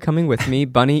 Teddy, you're coming with me.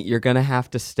 Bunny, you're going to have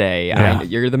to stay. Yeah.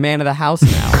 You're the man of the house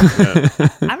now.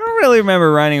 I don't really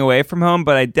remember running away from home,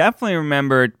 but I definitely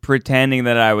remember pretending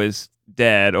that I was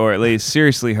dead or at least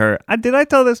seriously hurt. Did I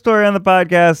tell this story on the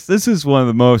podcast? This is one of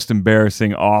the most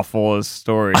embarrassing, awful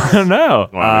stories. I don't know.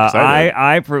 Well, I'm excited.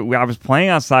 I was playing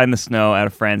outside in the snow at a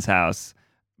friend's house,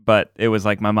 but it was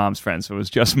like my mom's friend, so it was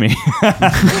just me. Me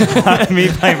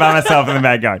playing by myself in the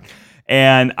backyard.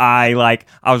 And I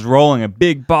was rolling a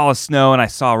big ball of snow and I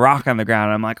saw a rock on the ground.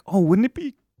 And I'm like, oh, wouldn't it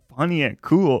be funny and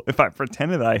cool if I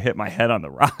pretended that I hit my head on the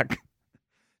rock?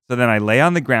 So then I lay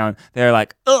on the ground. They're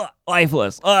like, ugh,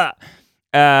 lifeless. Ugh.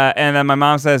 And then my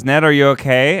mom says, Ned, are you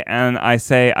okay? And I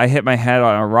say, I hit my head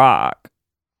on a rock.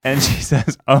 And she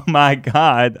says, oh my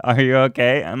God, are you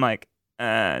okay? I'm like,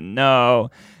 no.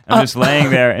 I'm just laying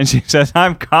there. And she says,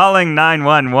 I'm calling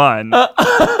 911.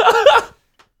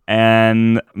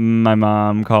 And my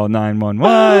mom called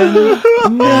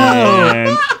 911.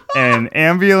 And an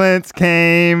ambulance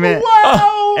came.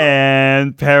 Wow.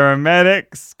 And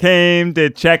paramedics came to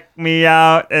check me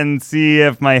out and see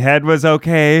if my head was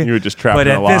okay. You were just trapped But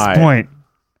in at a lie. this point,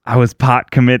 I was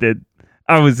pot committed.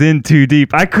 I was in too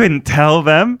deep. I couldn't tell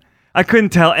them. I couldn't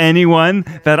tell anyone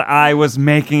that I was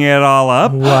making it all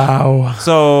up. Wow.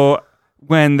 So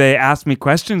when they asked me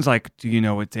questions like, do you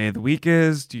know what day of the week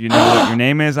is? Do you know what your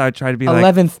name is? I would try to be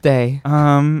 11th day.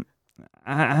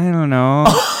 I don't know,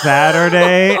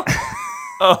 Saturday.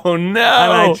 Oh,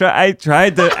 no. And I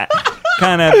tried to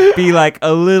kind of be like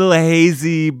a little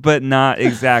hazy, but not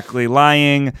exactly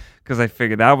lying because I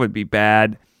figured that would be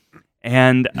bad.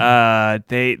 And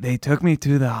they took me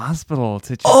to the hospital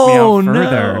to check me out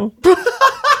further.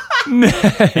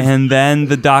 And then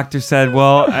the doctor said,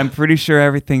 well, I'm pretty sure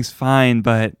everything's fine,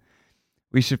 but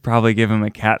we should probably give him a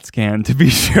CAT scan to be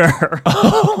sure.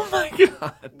 Oh, my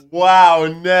God. Wow,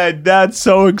 Ned, that's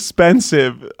so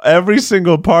expensive. Every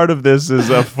single part of this is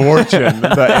a fortune.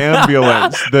 The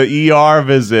ambulance, the ER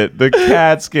visit, the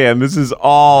CAT scan. This is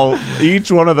all, each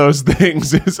one of those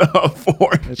things is a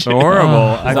fortune. It's horrible.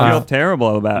 I feel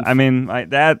terrible about it. I mean, my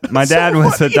dad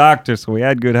was a doctor, so we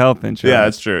had good health insurance. Yeah,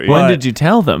 that's true. When But- did you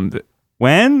tell them?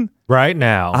 When? right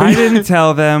now. I didn't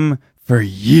tell them for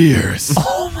years.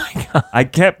 Oh, my God. I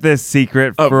kept this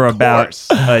secret Of for about course.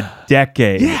 a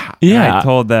decade. Yeah. And Yeah. I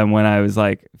told them when I was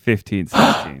like 15,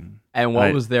 16. And what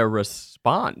I- was their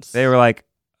response? They were like,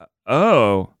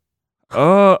 oh,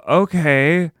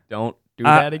 okay. Don't do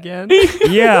that again?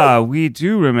 Yeah, we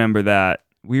do remember that.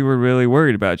 We were really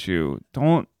worried about you.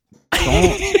 Don't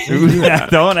do that.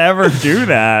 Don't ever do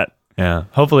that. Yeah.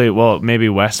 Hopefully, well, maybe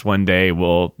Wes one day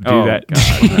will do Oh, that.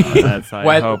 God, no, that's, I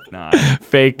Wes- hope not.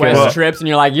 Fake. Wes trips and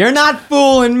you're like, you're not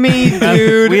fooling me,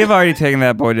 dude. We have already taken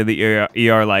that boy to the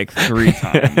ER like 3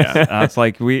 times. It's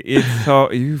like it's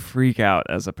so you freak out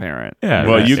as a parent. Yeah,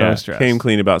 Well, right. you So stressed. came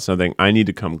clean about something. I need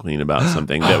to come clean about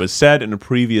something that was said in a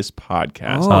previous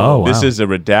podcast. Oh, wow. This is a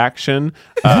redaction,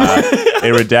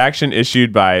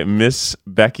 issued by Mrs.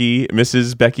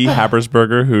 Becky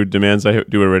Habersberger, who demands I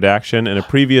do a redaction. In a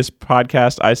previous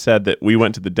podcast, I said that we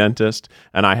went to the dentist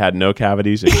and I had no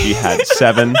cavities and she had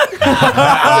 7. She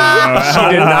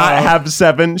did not have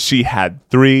 7. She had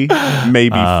 3,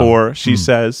 maybe 4, she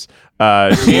says.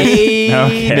 She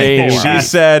Okay. she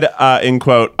said, in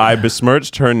quote, I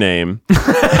besmirched her name.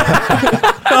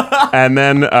 And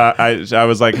then I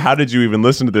was like, how did you even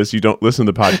listen to this? You don't listen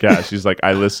to the podcast. She's like,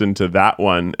 I listened to that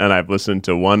one and I've listened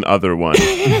to one other one.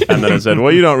 And then I said,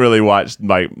 well, you don't really watch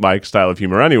my style of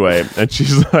humor anyway. And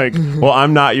she's like, well,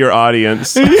 I'm not your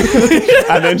audience.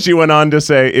 And then she went on to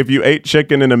say, if you ate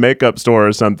chicken in a makeup store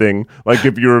or something, like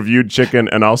if you reviewed chicken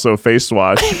and also face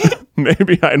wash,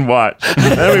 maybe I'd watch.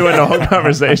 And then we went into a whole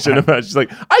conversation about, she's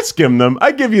like, I skim them.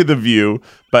 I give you the view.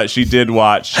 But she did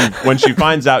watch. When she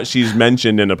finds out she's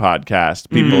mentioned in a podcast,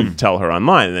 people tell her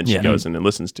online, and then she goes in and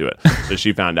listens to it. So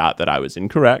she found out that I was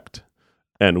incorrect.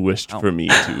 and wished for me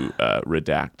to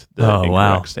redact the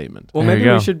incorrect statement. Well, There maybe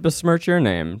you we go. should besmirch your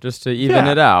name just to even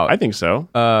it out. I think so.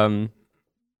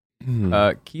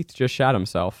 Keith just shot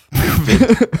himself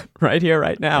right here,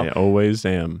 right now. I always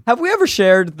am. Have we ever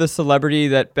shared the celebrity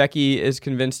that Becky is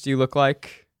convinced you look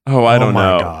like? Oh, I don't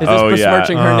my know. God. Is this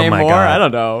besmirching her Oh name my more? God. I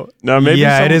don't know. No, maybe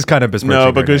Yeah, it is kind of besmirching No,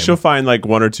 her because name. she'll find like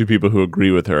one or two people who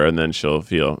agree with her, and then she'll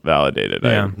feel validated.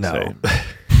 Yeah. I would No. say.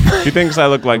 She thinks I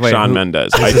look like Shawn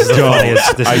Mendes. I This is the don't.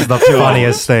 funniest. This is the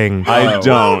funniest thing. I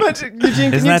don't. Eugene, can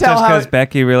Isn't you that tell just how? because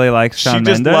Becky really likes Shawn She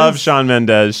just Mendes? loves Shawn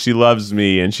Mendes. She loves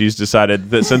me, and she's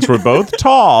decided that since we're both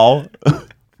tall,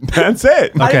 that's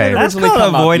it. Okay. That's originally called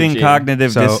come up, avoiding Eugene.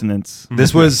 cognitive So- dissonance.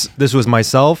 This was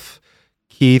myself,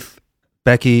 Keith,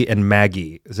 Becky, and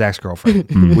Maggie, Zach's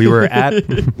girlfriend. We were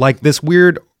at like this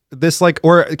weird,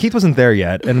 or Keith wasn't there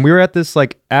yet, and we were at this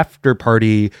like after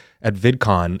party at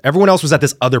VidCon. Everyone else was at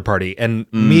this other party, and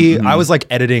me, I was like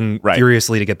editing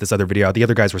furiously to get this other video out. The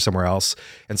other guys were somewhere else,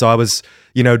 and so I was,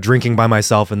 drinking by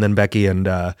myself, and then Becky and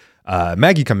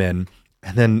Maggie come in.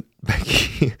 And then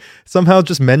Becky somehow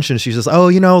just mentioned, she's just,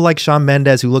 like Shawn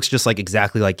Mendes, who looks just like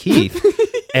exactly like Keith.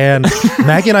 And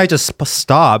Maggie and I just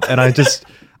stopped, and I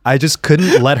just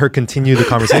couldn't let her continue the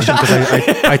conversation because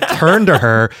I turned to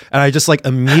her and I just like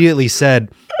immediately said,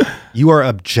 "You are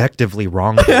objectively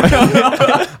wrong."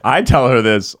 I tell her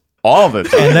this all the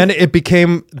time. And then it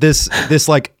became this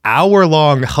like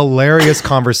hour-long hilarious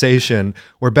conversation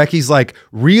where Becky's like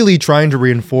really trying to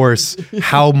reinforce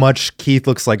how much Keith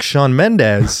looks like Shawn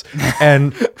Mendes.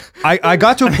 And I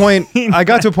got to a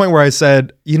point where I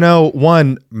said,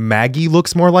 one, Maggie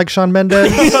looks more like Shawn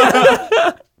Mendes.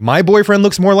 My boyfriend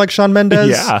looks more like Shawn Mendes.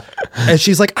 Yeah. And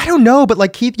she's like, I don't know, but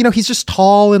like Keith, he's just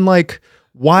tall and like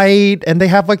white and they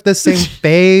have like the same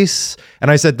face.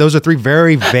 And I said, those are three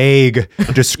very vague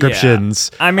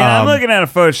descriptions. I mean, I'm looking at a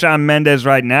photo of Shawn Mendes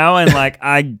right now, and like,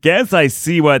 I guess I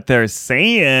see what they're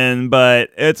saying, but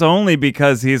it's only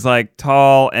because he's like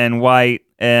tall and white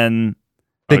and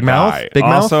Big mouth. Big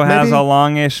mouth. also has maybe? a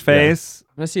longish face.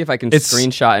 I'm gonna see if I can It's-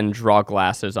 screenshot and draw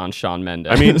glasses on Shawn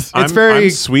Mendes. I mean, It's very I'm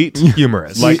sweet,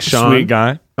 humorous. like Shawn. Sweet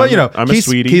guy. But I'm a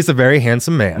sweetie. He's a very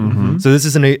handsome man. So this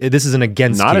isn't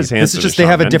against Not Keith. as This handsome is just as they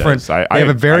Shawn have a Mendes. different. I They have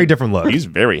a very different look. He's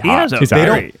very He hot. has a He's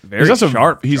very, very also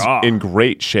sharp He's jaw. in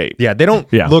great shape. Yeah, they don't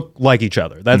Yeah. look like each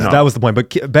other. That was the point.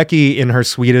 But Becky, in her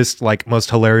sweetest, like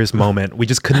most hilarious moment, we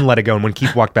just couldn't let it go. And when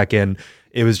Keith walked back in,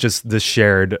 it was just this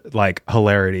shared like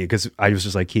hilarity because I was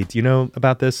just like, Keith, do you know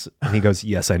about this? And he goes,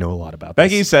 yes, I know a lot about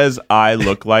Becky this. says I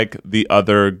look like the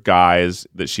other guys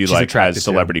that she like attracted has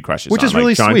to. celebrity crushes Which on, is like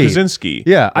really John sweet. Krasinski.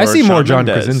 Yeah, I or see more Shawn John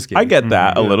Mendes. Krasinski. I get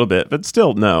that a little bit, but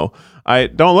still, no. I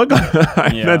don't look.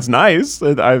 That's nice.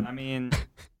 I mean,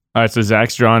 All right, so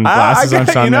Zach's drawing glasses on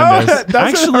Shawn you know, Mendes. that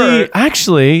doesn't hurt.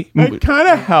 Actually, It kind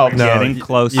of helped. getting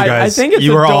closer. You guys, I think it's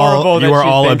you are all adorable that you are she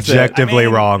all thinks it. objectively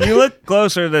wrong. You look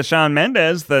closer to Shawn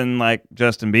Mendes than like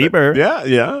Justin Bieber.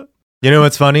 Yeah. You know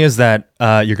what's funny is that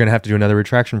you're gonna have to do another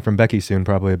retraction from Becky soon,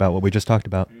 probably about what we just talked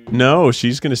about. No,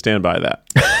 she's going to stand by that.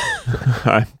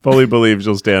 I fully believe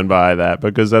she'll stand by that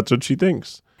because that's what she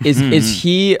thinks. Is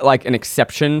he like an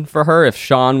exception for her? If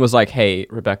Shawn was like, "Hey,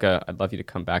 Rebecca, I'd love you to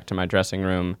come back to my dressing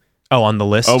room." Oh, on the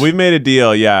list. Oh, we've made a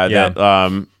deal. Yeah. Yeah.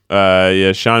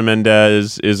 That Shawn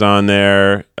Mendes is on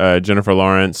there. Jennifer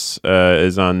Lawrence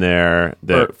is on there.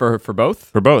 That For both?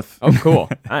 for both. Oh, cool.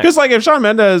 Nice. Because like if Shawn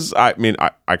Mendes, I mean,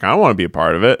 I kind of want to be a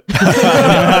part of it. Like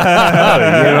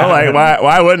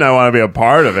why wouldn't I want to be a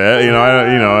part of it?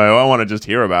 I want to just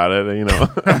hear about it.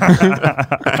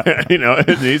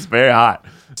 He's very hot.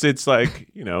 It's like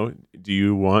do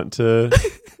you want to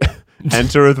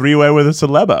enter a three-way with a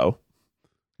celebo?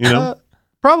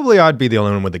 Probably I'd be the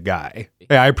only one with a guy.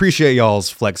 Yeah, I appreciate y'all's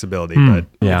flexibility, but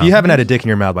yeah. if you haven't had a dick in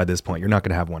your mouth by this point, you're not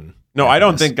gonna have one. No, I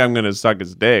don't think I'm gonna suck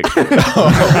his dick. You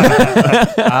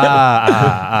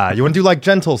want to do like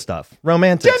gentle stuff,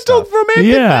 romantic Gentle, stuff. romantic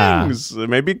Yeah. things.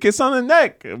 Maybe a kiss on the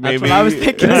neck. Maybe what I was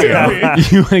thinking too.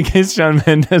 you want to kiss Shawn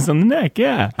Mendes on the neck?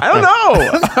 Yeah. I don't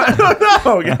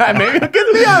know. Yeah, maybe a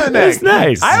kiss on the neck. It's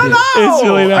nice. I don't know. It's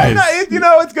really nice.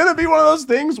 It's gonna be one of those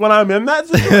things when I'm in that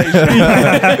situation.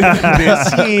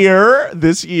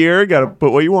 this year, gotta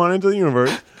put what you want into the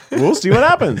universe. We'll see what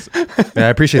happens. Yeah, I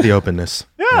appreciate the openness.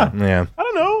 Yeah. Yeah. I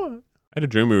don't know. I had a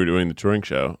dream we were doing the touring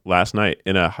show last night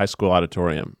in a high school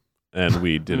auditorium, and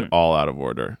we did it all out of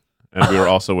order. And we were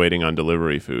also waiting on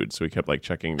delivery food, so we kept like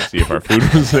checking to see if our food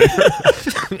was there.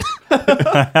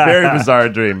 Very bizarre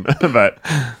dream, but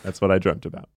that's what I dreamt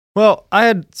about. Well, I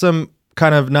had some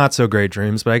kind of not so great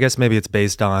dreams, but I guess maybe it's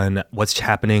based on what's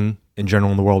happening in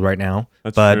general in the world right now.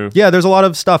 That's but true. yeah, there's a lot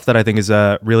of stuff that I think is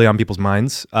really on people's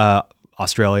minds.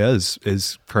 Australia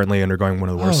is currently undergoing one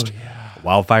of the worst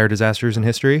wildfire disasters in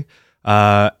history.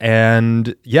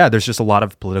 And yeah, there's just a lot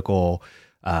of political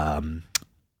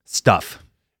stuff.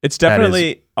 It's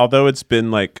definitely, although it's been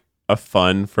like a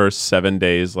fun first 7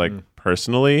 days, like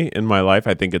personally in my life,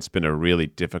 I think it's been a really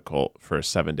difficult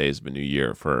first 7 days of a new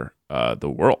year for the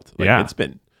world. Like, Yeah. it's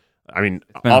been, I mean,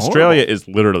 Australia is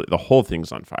literally, the whole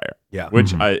thing's on fire. Yeah.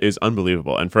 Which is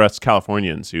unbelievable. And for us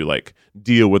Californians who like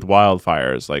deal with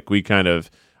wildfires, like we kind of,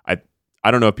 I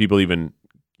don't know if people even,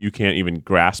 you can't even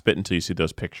grasp it until you see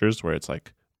those pictures where it's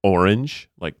like orange,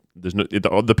 like there's no,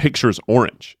 the picture is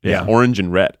orange. It's orange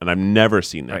and red. And I've never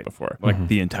seen that before. Like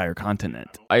the entire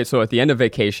continent. So at the end of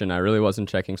vacation, I really wasn't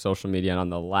checking social media. And on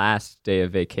the last day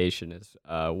of vacation is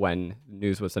when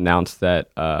news was announced that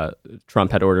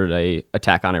Trump had ordered a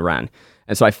attack on Iran.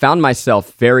 And so I found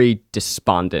myself very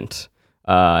despondent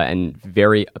and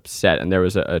very upset. And there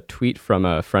was a tweet from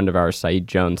a friend of ours, Saeed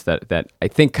Jones, that I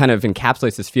think kind of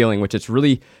encapsulates this feeling, which it's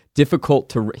really difficult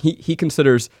to, he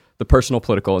considers the personal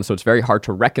political. And so it's very hard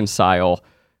to reconcile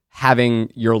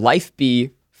having your life be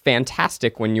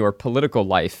fantastic when your political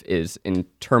life is in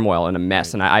turmoil and a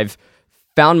mess. And I've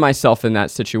found myself in that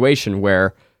situation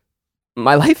where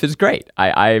my life is great.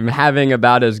 I'm having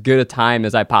about as good a time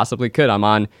as I possibly could.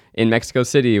 I'm in Mexico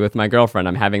City with my girlfriend.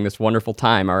 I'm having this wonderful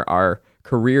time. Our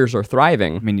careers are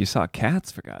thriving. I mean, you saw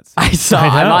cats, for God's sake.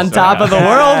 I'm on top of the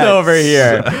world over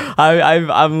here.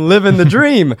 I'm living the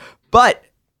dream. But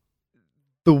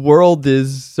the world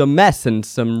is a mess, and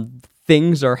some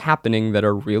things are happening that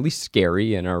are really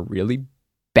scary and are really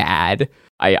bad.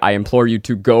 I implore you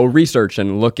to go research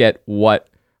and look at what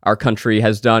our country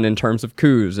has done in terms of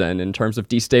coups and in terms of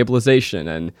destabilization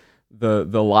and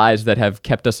the lies that have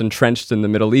kept us entrenched in the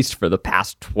Middle East for the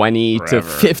past 20 to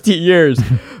 50 years.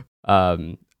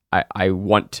 I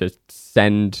want to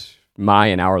send my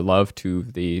and our love to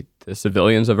the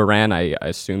civilians of Iran. I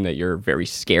assume that you're very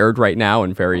scared right now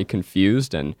and very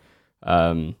confused. And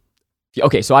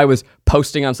okay, so I was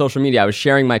posting on social media. I was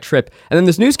sharing my trip. And then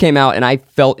this news came out and I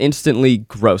felt instantly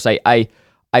gross. I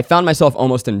found myself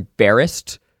almost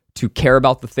embarrassed to care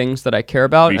about the things that I care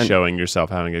about. To be showing yourself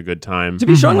having a good time. To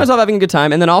be showing myself having a good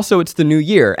time. And then also it's the new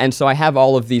year. And so I have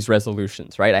all of these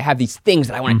resolutions, right? I have these things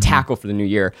that I want to tackle for the new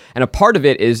year. And a part of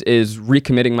it is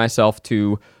recommitting myself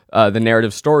to the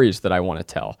narrative stories that I want to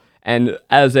tell. And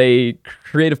as a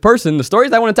creative person, the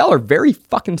stories I want to tell are very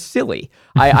fucking silly.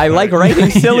 I like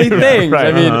writing silly things. Right,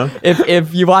 I mean,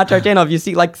 if you watch our channel, if you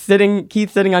see like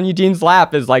Keith sitting on Eugene's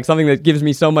lap is like something that gives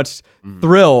me so much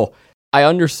thrill. I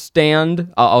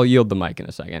understand. I'll yield the mic in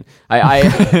a second.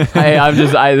 This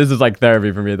is like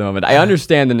therapy for me at the moment. I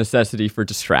understand the necessity for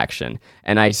distraction,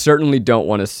 and I certainly don't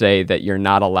want to say that you're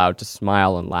not allowed to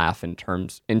smile and laugh in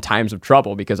times of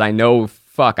trouble, because I know,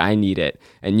 I need it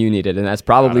and you need it, and that's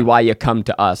probably why you come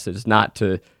to us, is not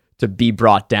to be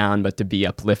brought down, but to be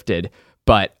uplifted.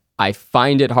 But I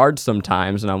find it hard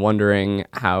sometimes, and I'm wondering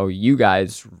how you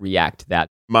guys react to that.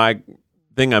 My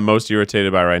thing I'm most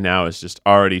irritated by right now is just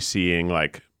already seeing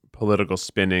like political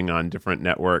spinning on different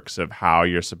networks of how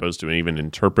you're supposed to even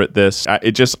interpret this.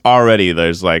 It just already,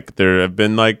 there have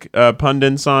been like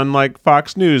pundits on like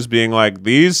Fox News being like,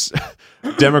 these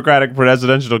Democratic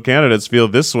presidential candidates feel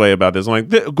this way about this. I'm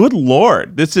like, good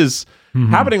Lord, this is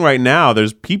happening right now.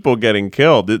 There's people getting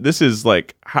killed. This is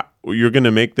like, you're going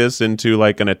to make this into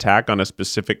like an attack on a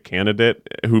specific candidate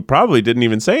who probably didn't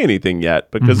even say anything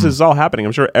yet, because this is all happening.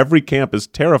 I'm sure every camp is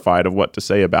terrified of what to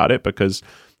say about it, because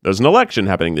there's an election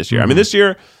happening this year. I mean, this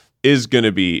year is going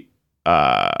to be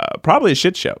probably a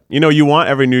shit show. You know, you want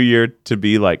every new year to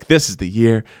be like, this is the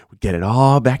year we get it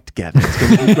all back together. It's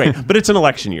going to be great. But it's an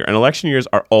election year, and election years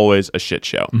are always a shit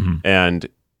show. And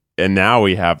now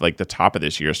we have like the top of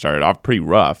this year started off pretty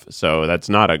rough. So that's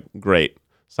not a great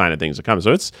sign of things to come.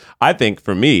 So I think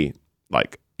for me,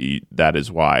 like that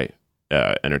is why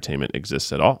entertainment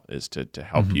exists at all, is to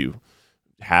help you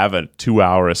have a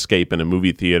 2-hour escape in a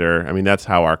movie theater. I mean, that's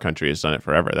how our country has done it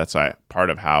forever. That's part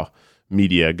of how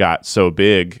media got so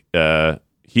big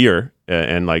here,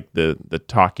 and like the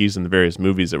talkies and the various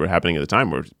movies that were happening at the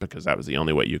time were because that was the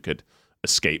only way you could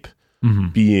escape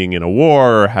being in a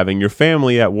war, or having your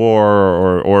family at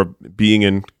war, or being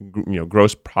in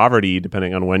gross poverty,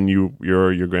 depending on when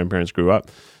your grandparents grew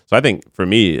up. So I think for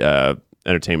me,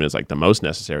 entertainment is like the most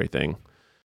necessary thing.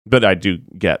 But I do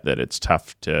get that it's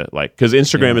tough to like, because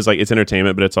Instagram is like, it's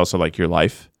entertainment, but it's also like your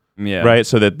life. Yeah. Right.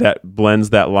 So that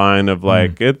blends that line of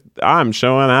like, I'm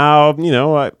showing how,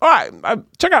 I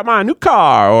check out my new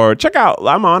car, or check out,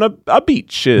 I'm on a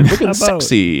beach looking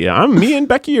sexy. Me and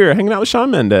Becky are hanging out with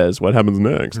Shawn Mendes. What happens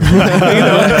next?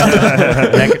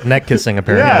 neck kissing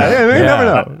apparently. Yeah, you never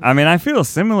know. I mean, I feel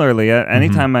similarly.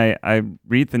 Anytime I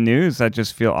read the news, I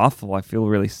just feel awful. I feel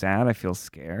really sad. I feel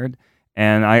scared.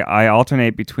 And I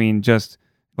alternate between just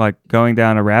like going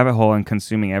down a rabbit hole and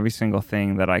consuming every single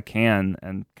thing that I can,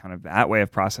 and kind of that way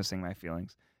of processing my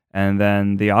feelings. And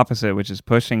then the opposite, which is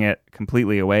pushing it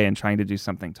completely away and trying to do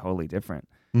something totally different.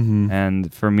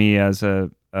 And for me as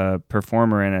a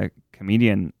performer and a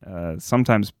comedian,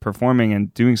 sometimes performing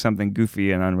and doing something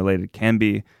goofy and unrelated can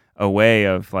be a way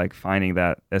of like finding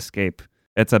that escape.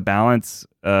 It's a balance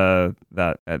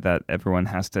that everyone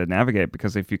has to navigate,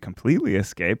 because if you completely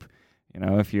escape,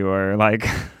 if you are like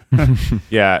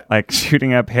like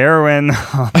shooting up heroin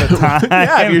all the time.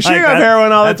 Yeah, if you're shooting up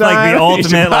heroin all the time, that's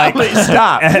like the ultimate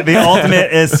stop. The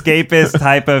ultimate escapist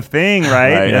type of thing,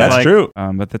 right? That's like, true.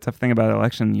 But the tough thing about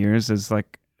election years is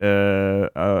like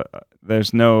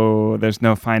there's no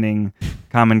finding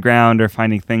common ground or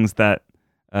finding things that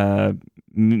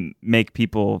make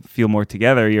people feel more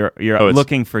together. You're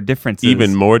looking for differences,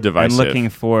 even more divisive, and looking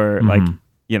for like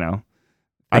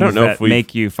I don't know that if we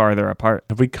make you farther apart.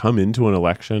 Have we come into an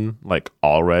election like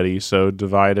already so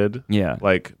divided? Yeah,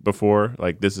 like before,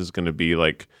 like this is going to be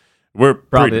like we're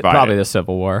probably the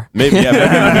Civil War. Maybe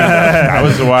that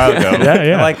was a while ago.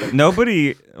 Yeah. Like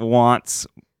nobody wants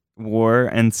war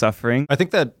and suffering. I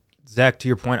think that, Zach, to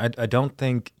your point, I don't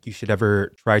think you should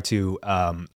ever try to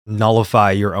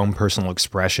nullify your own personal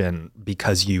expression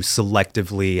because you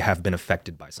selectively have been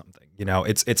affected by something.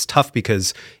 It's tough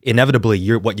because inevitably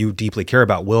what you deeply care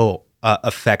about will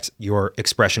affect your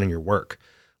expression in your work.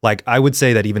 Like, I would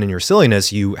say that even in your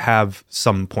silliness, you have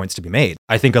some points to be made.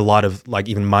 I think a lot of, like,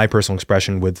 even my personal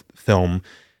expression with film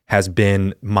has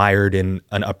been mired in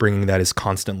an upbringing that has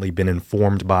constantly been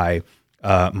informed by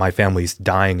my family's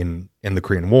dying in the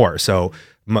Korean War. So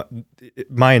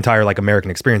my entire like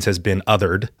American experience has been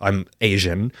othered. I'm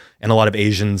Asian, and a lot of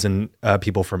Asians and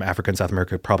people from Africa and South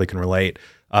America probably can relate.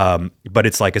 But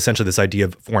it's like essentially this idea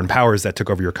of foreign powers that took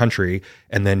over your country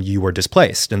and then you were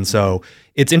displaced. And so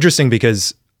it's interesting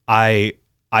because I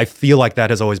feel like that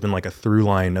has always been like a through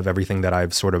line of everything that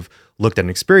I've sort of looked at and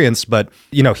experienced. But,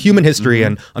 human history,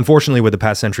 and unfortunately with the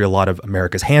past century, a lot of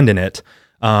America's hand in it,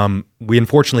 we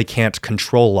unfortunately can't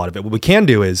control a lot of it. What we can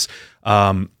do is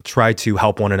try to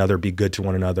help one another, be good to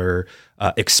one another,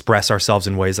 express ourselves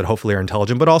in ways that hopefully are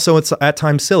intelligent, but also it's at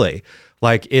times silly.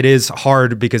 Like, it is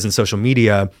hard because in social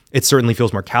media, it certainly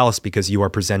feels more callous because you are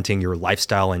presenting your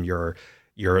lifestyle and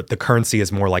the currency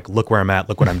is more like, look where I'm at,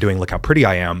 look what I'm doing, look how pretty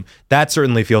I am. That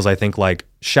certainly feels, I think, like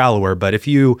shallower. But if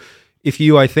you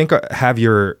I think have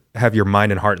your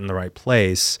mind and heart in the right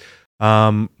place,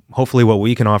 hopefully what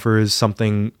we can offer is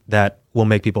something that will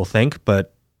make people think.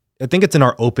 But I think it's in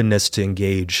our openness to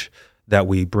engage that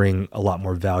we bring a lot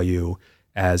more value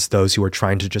as those who are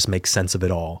trying to just make sense of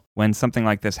it all. When something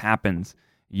like this happens,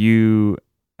 you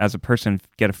as a person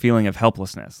get a feeling of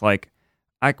helplessness. Like,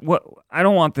 I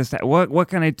don't want this. What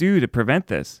can I do to prevent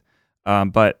this?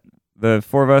 But the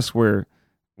four of us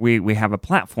we have a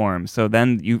platform. So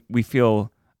then we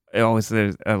feel always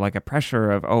there's like a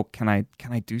pressure of, can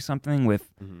I do something with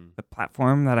the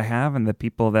platform that I have and the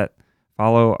people that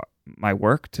follow my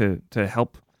work to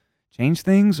help change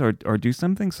things or do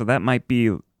something. So that might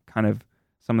be kind of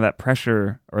some of that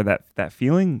pressure or that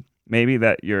feeling maybe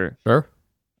that you're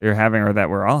having or that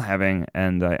we're all having.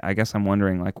 And I guess I'm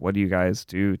wondering, like, what do you guys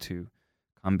do to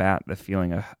combat the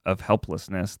feeling of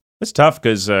helplessness? It's tough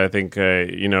because I think,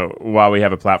 while we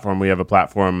have a platform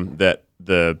that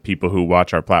the people who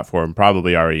watch our platform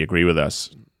probably already agree with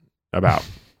us about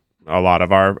a lot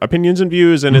of our opinions and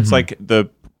views. And it's like the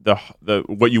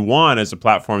what you want is a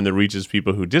platform that reaches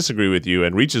people who disagree with you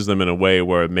and reaches them in a way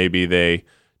where maybe they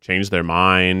change their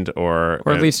mind or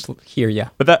at least hear you.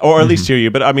 But at least hear you.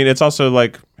 But I mean, it's also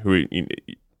like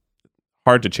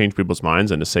hard to change people's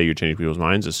minds, and to say you're changing people's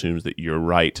minds assumes that you're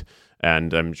right.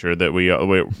 And I'm sure that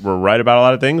we're right about a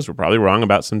lot of things. We're probably wrong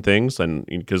about some things, and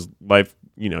because life,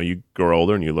 you grow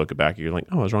older and you look back, and you're like,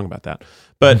 oh, I was wrong about that.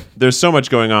 But there's so much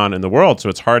going on in the world, so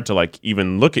it's hard to like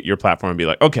even look at your platform and be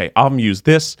like, okay, I'll use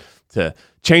this to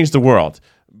change the world.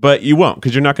 But you won't,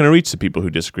 because you're not going to reach the people who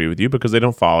disagree with you, because they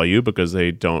don't follow you, because they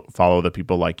don't follow the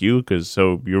people like you.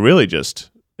 So you're really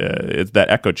just it's that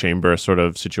echo chamber sort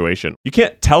of situation. You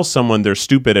can't tell someone they're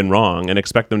stupid and wrong and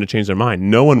expect them to change their mind.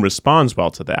 No one responds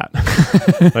well to that.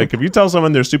 Like, if you tell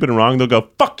someone they're stupid and wrong, they'll go,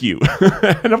 fuck you.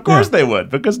 And of course they would,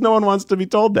 because no one wants to be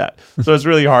told that. So it's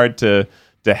really hard to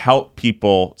to help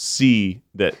people see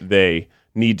that they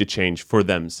need to change for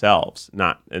themselves.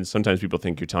 And sometimes people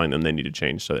think you're telling them they need to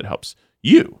change so that it helps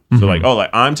you. So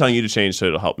I'm telling you to change so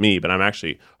it'll help me, but I'm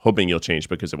actually hoping you'll change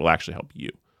because it will actually help you.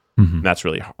 And that's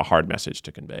really a hard message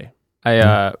to convey.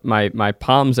 My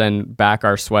palms and back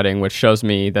are sweating, which shows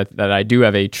me that I do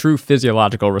have a true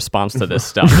physiological response to this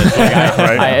stuff. It's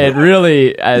like it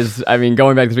really,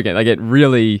 going back to this weekend, like it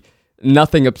really,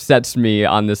 nothing upsets me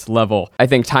on this level. I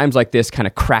think times like this kind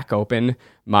of crack open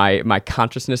my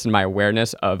consciousness and my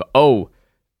awareness of,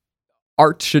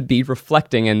 art should be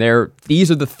reflecting, and these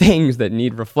are the things that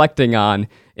need reflecting on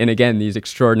in, again, these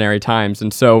extraordinary times.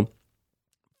 And so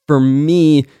for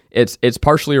me, it's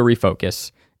partially a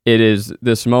refocus. It is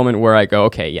this moment where I go,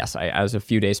 okay, yes, as a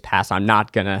few days pass, I'm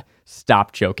not going to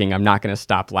stop joking. I'm not going to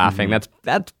stop laughing.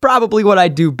 That's probably what I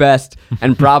do best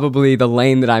and probably the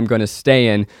lane that I'm going to stay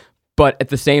in. But at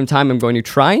the same time, I'm going to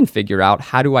try and figure out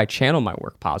how do I channel my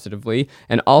work positively.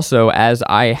 And also, as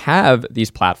I have these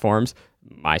platforms,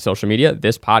 my social media,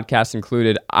 this podcast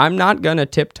included, I'm not going to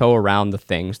tiptoe around the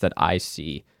things that I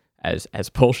see as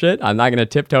bullshit. I'm not going to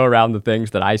tiptoe around the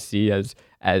things that I see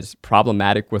as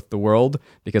problematic with the world,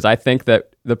 because I think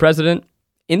that the president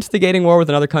instigating war with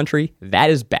another country,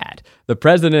 that is bad. The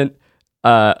president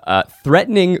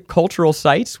threatening cultural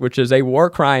sites, which is a war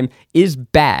crime, is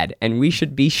bad, and we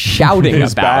should be shouting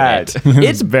about it.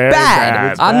 It's very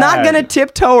bad. I'm not going to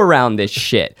tiptoe around this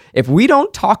shit. If we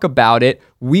don't talk about it,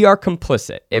 we are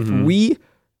complicit. If we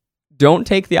don't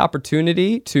take the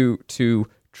opportunity to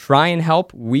try and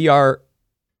help, we are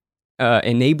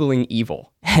enabling evil.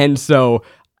 And so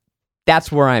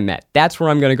that's where I'm at. That's where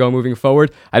I'm going to go moving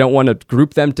forward. I don't want to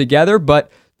group them together,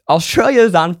 but Australia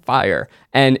is on fire.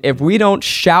 And if we don't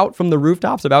shout from the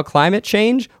rooftops about climate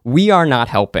change, we are not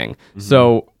helping.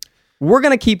 So we're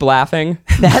going to keep laughing.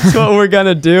 That's what we're going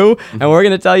to do. And we're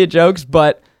going to tell you jokes.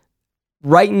 But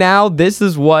right now, this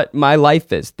is what my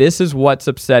life is. This is what's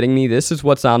upsetting me. This is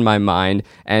what's on my mind.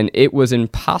 And it was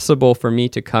impossible for me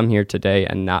to come here today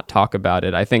and not talk about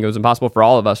it. I think it was impossible for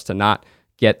all of us to not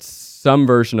get some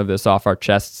version of this off our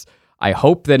chests. I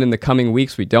hope that in the coming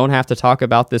weeks, we don't have to talk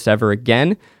about this ever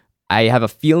again. I have a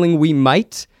feeling we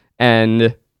might,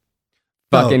 and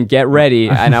fucking get ready.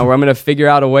 And I'm going to figure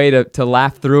out a way to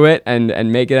laugh through it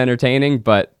and make it entertaining,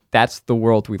 but that's the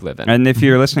world we live in. And if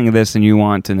you're listening to this and you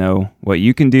want to know what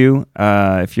you can do,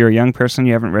 if you're a young person,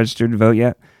 you haven't registered to vote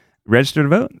yet, register to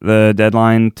vote. The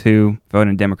deadline to vote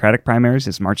in Democratic primaries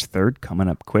is March 3rd, coming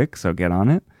up quick, so get on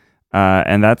it.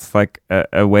 And that's like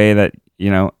a way that,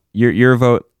 your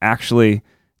vote actually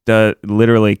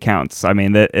literally counts. I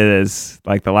mean, that it is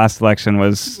like the last election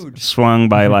was swung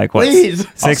by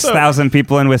 6,000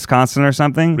 people in Wisconsin or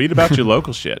something. Read about your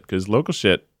local shit, because local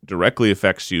shit directly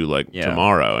affects you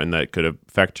tomorrow, and that could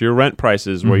affect your rent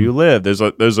prices where you live.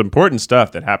 There's important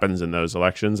stuff that happens in those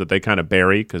elections that they kind of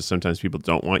bury because sometimes people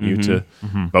don't want you to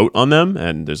vote on them,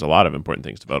 and there's a lot of important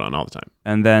things to vote on all the time.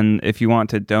 And then if you want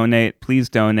to donate, please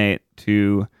donate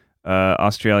to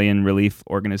Australian relief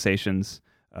organizations.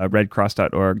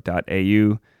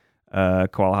 redcross.org.au,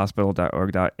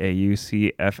 koalahospital.org.au,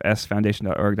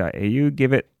 cfsfoundation.org.au,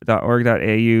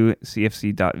 giveit.org.au,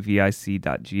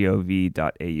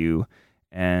 cfc.vic.gov.au,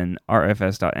 and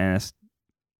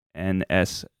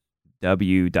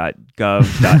rfs.nsw.gov.au.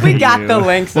 We got the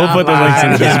links. We'll put the links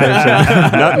in the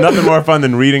description. Nothing more fun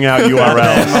than reading out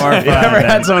URLs. You ever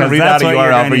had someone read out a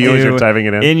URL for you as you're typing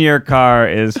it in your car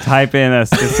is type in a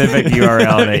specific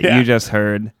URL that you just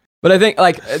heard. But I think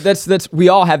that's we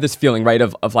all have this feeling, right,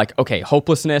 of okay,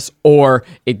 hopelessness or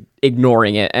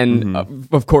ignoring it. And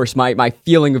of course, my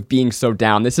feeling of being so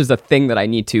down, this is a thing that I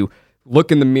need to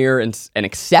look in the mirror and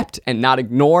accept and not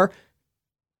ignore,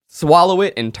 swallow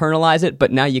it, internalize it.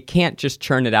 But now you can't just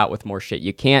churn it out with more shit.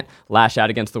 You can't lash out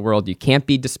against the world. You can't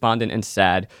be despondent and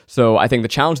sad. So I think the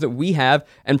challenge that we have,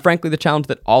 and frankly, the challenge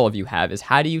that all of you have, is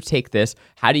how do you take this?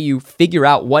 How do you figure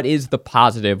out what is the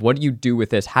positive? What do you do with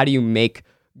this? How do you make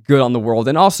good on the world?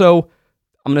 And also,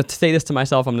 I'm going to say this to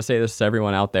myself, I'm going to say this to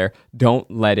everyone out there, don't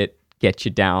let it get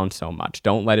you down so much.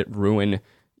 Don't let it ruin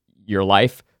your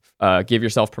life. Give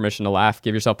yourself permission to laugh.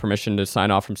 Give yourself permission to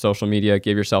sign off from social media.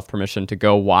 Give yourself permission to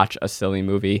go watch a silly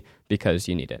movie because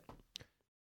you need it.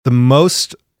 The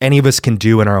most any of us can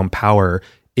do in our own power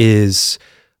is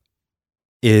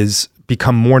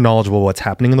become more knowledgeable of what's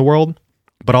happening in the world,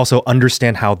 but also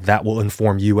understand how that will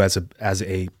inform you as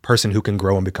a person who can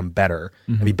grow and become better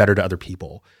and be better to other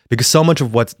people. Because so much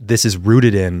of what this is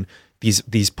rooted in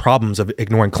these problems of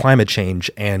ignoring climate change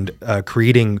and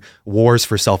creating wars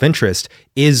for self-interest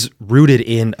is rooted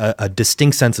in a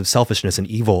distinct sense of selfishness and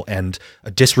evil and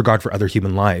a disregard for other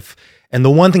human life. And the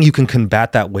one thing you can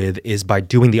combat that with is by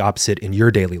doing the opposite in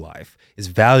your daily life, is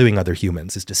valuing other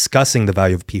humans, is discussing the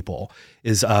value of people,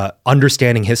 is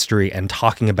understanding history and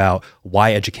talking about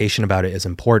why education about it is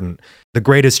important. The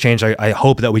greatest change I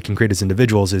hope that we can create as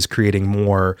individuals is creating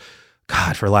more,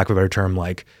 God, for lack of a better term,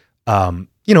 like,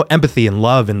 empathy and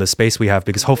love in the space we have,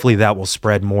 because hopefully that will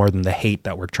spread more than the hate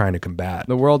that we're trying to combat.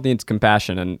 The world needs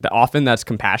compassion, and often that's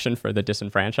compassion for the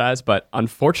disenfranchised, but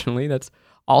unfortunately that's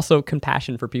also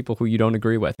compassion for people who you don't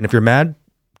agree with. And if you're mad,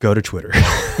 go to Twitter.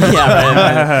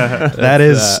 Yeah,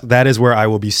 that is where I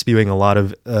will be spewing a lot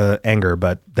of anger,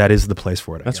 but that is the place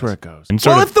for it. That's where it goes.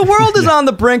 Well, if the world is on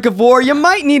the brink of war, you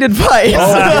might need advice.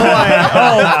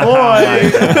 Oh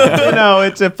boy!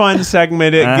 It's a fun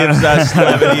segment. It gives us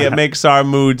levity. It makes our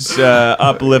moods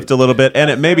uplift a little bit, and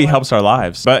it maybe helps our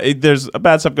lives. But there's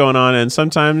bad stuff going on, and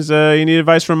sometimes you need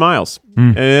advice from Miles.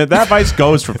 And that advice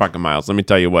goes for fucking Miles. Let me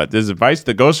tell you what. There's advice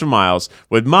that goes for Miles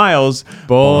with Miles.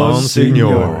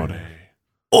 Bonsignore.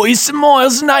 Oh, it's the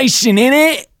Miles Nation,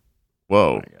 innit?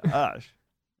 Whoa. Gosh.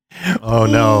 Oh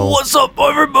no. What's up,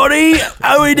 everybody?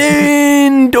 How we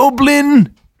doing,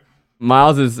 Dublin?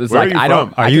 Miles is Where like, are you I don't.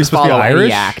 from? I Are can you supposed to be follow any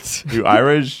Irish? act. You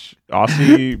Irish,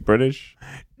 Aussie, British?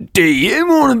 Do you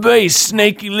want to be a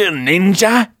sneaky little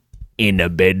ninja in the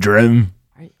bedroom?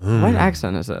 What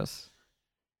accent is this?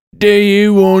 Do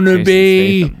you want to Jason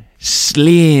be Statham.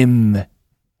 slim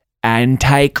and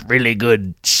take really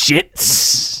good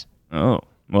shits? Oh,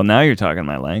 well, now you're talking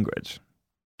my language.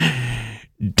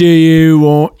 Do you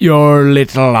want your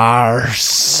little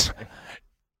arse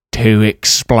to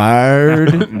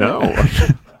explode? No.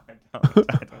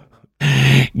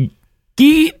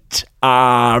 Get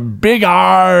a big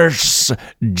arse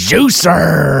juicer.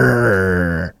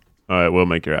 All right, we'll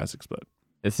make your ass explode.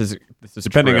 This is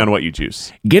Depending true. on what you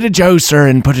juice. Get a juicer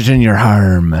and put it in your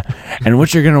arm. And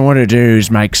what you're going to want to do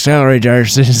is make celery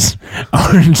juices,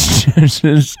 orange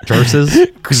juices,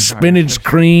 spinach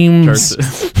creams,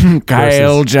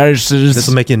 kale juices, This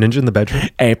will make you a ninja in the bedroom.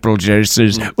 apple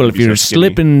juices. Well, if Be so you're skinny.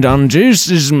 slipping on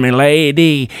juices,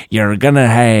 milady, you're going to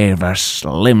have a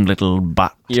slim little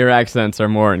butt. Your accents are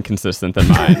more inconsistent than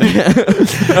mine.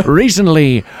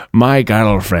 Recently, my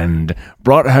girlfriend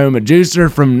brought home a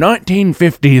juicer from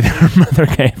 1950 that her mother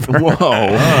gave her. Whoa.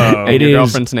 And It your is-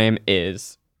 girlfriend's name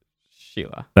is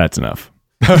Sheila. That's enough.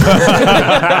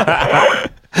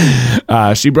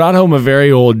 She brought home a very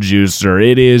old juicer.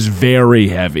 It is very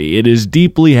heavy. It is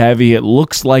deeply heavy. It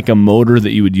looks like a motor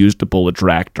that you would use to pull a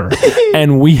tractor.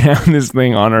 And we have this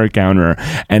thing on our counter,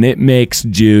 and it makes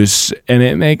juice, and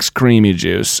it makes creamy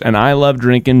juice. And I love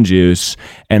drinking juice,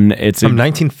 and it's From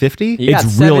 1950? You got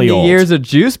It's really 70 old. years of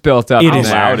juice built up. It in is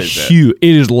there. loud is it? huge.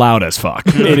 It is loud as fuck.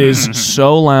 It is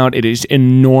so loud. It is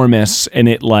enormous, and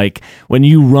it like when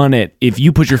you run it, if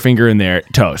you put your finger in there,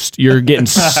 toast. You're getting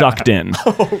sucked in.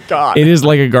 Oh God. It is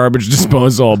like a garbage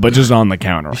disposal, but just on the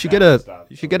counter. You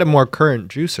should get a more current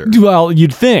juicer. Well,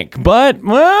 you'd think, but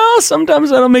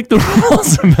sometimes I don't make the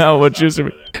rules about what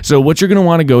juicer. So what you're gonna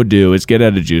want to go do is get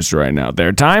out a juicer right now.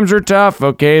 There, times are tough.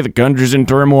 Okay, the country's in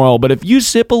turmoil, but if you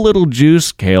sip a little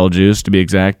juice, kale juice to be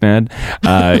exact, Ned,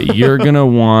 you're gonna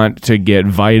want to get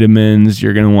vitamins.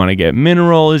 You're gonna want to get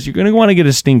minerals. You're gonna want to get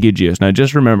a stinky juice. Now,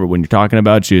 just remember when you're talking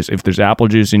about juice, if there's apple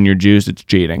juice in your juice, it's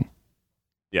cheating.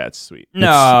 Yeah, it's sweet.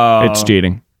 No. It's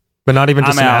cheating. But not even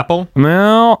just I'm an out. apple?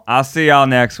 Well, I'll see y'all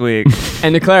next week.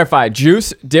 And to clarify,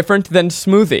 juice different than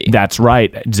smoothie. that's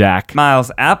right, Zach.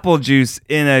 Miles, apple juice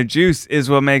in a juice is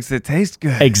what makes it taste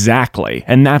good. Exactly,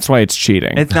 and that's why it's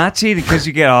cheating. It's not cheating because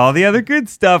you get all the other good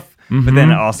stuff, but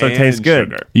then it also And tastes good.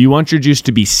 sugar. You want your juice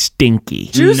to be stinky.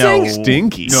 Juicing? No.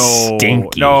 Stinky. No.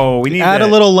 Stinky. No, we need Add to- a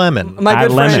little lemon. My Add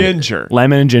good lemon. friend. Ginger.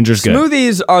 Lemon and ginger's good.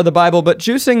 Smoothies are the Bible, but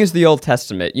juicing is the Old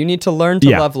Testament. You need to learn to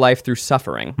Yeah. love life through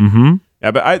suffering. Yeah,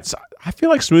 but I feel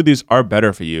like smoothies are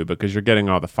better for you because you're getting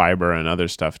all the fiber and other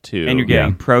stuff too. And you're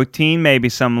getting protein, maybe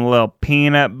some little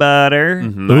peanut butter.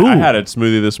 Ooh. I had a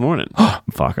smoothie this morning.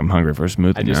 Fuck, I'm hungry for a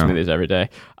smoothie I do now. smoothies every day.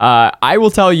 I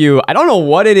will tell you, I don't know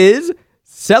what it is.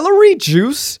 Celery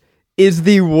juice is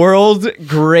the world's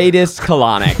greatest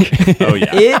colonic. Oh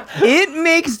yeah. It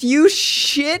makes you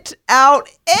shit out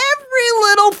every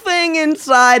little thing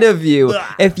inside of you.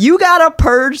 If you gotta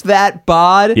purge that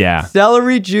bod, Yeah.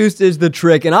 celery juice is the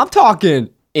trick, and I'm talking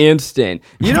instant.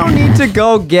 You don't need to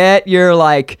go get your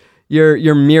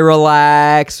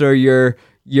Miralax or your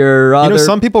your other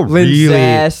Some people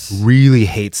Linzess. really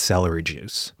hate celery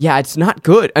juice. Yeah, it's not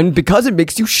good. And because it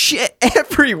makes you shit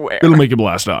everywhere. It'll make you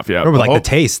blast off. Yeah. Or like the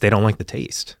taste. They don't like the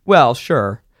taste. Well,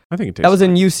 sure. I think it tastes. That was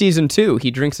in You season 2.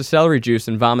 He drinks a celery juice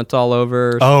and vomits all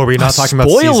over. Oh, we're not talking about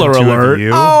Spoiler season 2 alert. of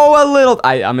You? Oh, a little.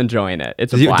 I'm enjoying it.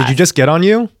 It's a Did blast. you just get on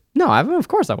You? No, of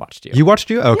course I watched You. You watched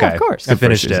You? Okay. Yeah, of course. I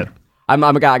finished First it. season.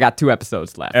 I got 2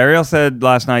 episodes left. Ariel said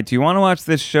last night, "Do you want to watch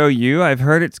this show? You? I've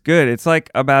heard it's good. It's like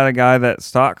about a guy that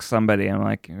stalks somebody." I'm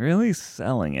like, really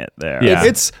selling it there. Yeah.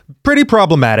 It's pretty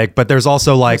problematic, but there's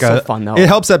also like It's so fun, though. it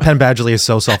helps that Penn Badgley is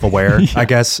so self-aware. I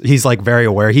guess he's like very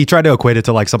aware. He tried to equate it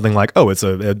to like something like, oh, it's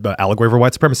a allegory for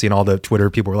white supremacy, and all the Twitter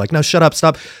people were like, no, shut up,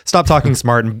 stop talking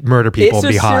smart and murder people It's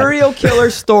and be a hot. serial killer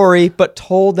story, but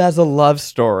told as a love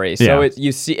story. So Yeah.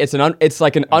 it's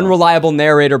like an unreliable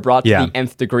narrator brought to Yeah. the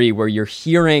nth degree, where you're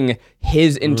hearing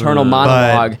his internal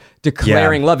monologue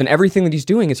declaring love, and everything that he's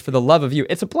doing is for the love of you.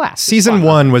 It's a blast. It's Season fun.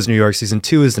 1 was New York. Season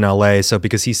 2 is in LA. So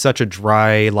because he's such a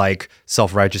dry, like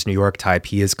self-righteous New York type,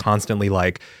 he is constantly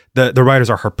like the writers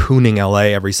are harpooning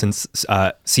LA every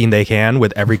scene they can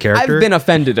with every character. I've been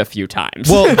offended a few times.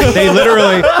 Well,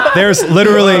 there's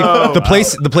literally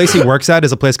the place he works at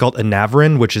is a place called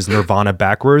Anavarin, which is Nirvana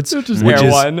backwards, which is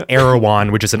Erewhon.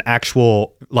 Erewhon, which is an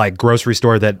actual like grocery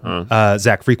store that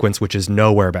Zach frequents, which is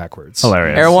nowhere backwards.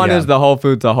 Hilarious. Erewhon yeah. is the Whole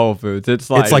Foods of Whole Foods. It's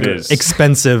like It's like is.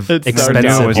 expensive. It's so expensive.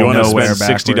 dumb. You want to Nowhere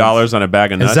spend $60 on a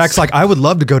bag of And nuts? Zach's like, I would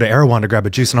love to go to Erewhon to grab a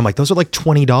juice, and I'm like, those are like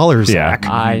 $20, Yeah. Zach.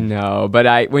 I know,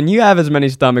 but when you have as many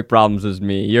stomach problems as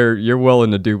me, you're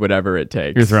willing to do whatever it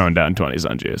takes. You're throwing down 20s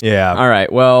on juice. Yeah. All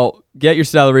right, well, get your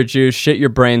celery juice, shit your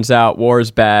brains out. War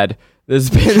is bad. This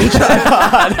has been the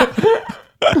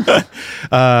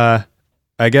Tripod.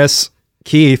 I guess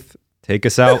Keith, take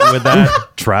us out with that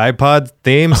tripod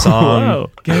theme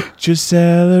song. Get your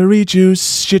celery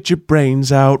juice, shit your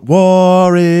brains out.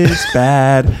 War is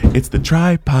bad. It's the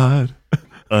tripod.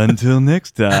 Until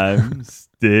next time,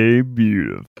 stay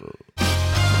beautiful.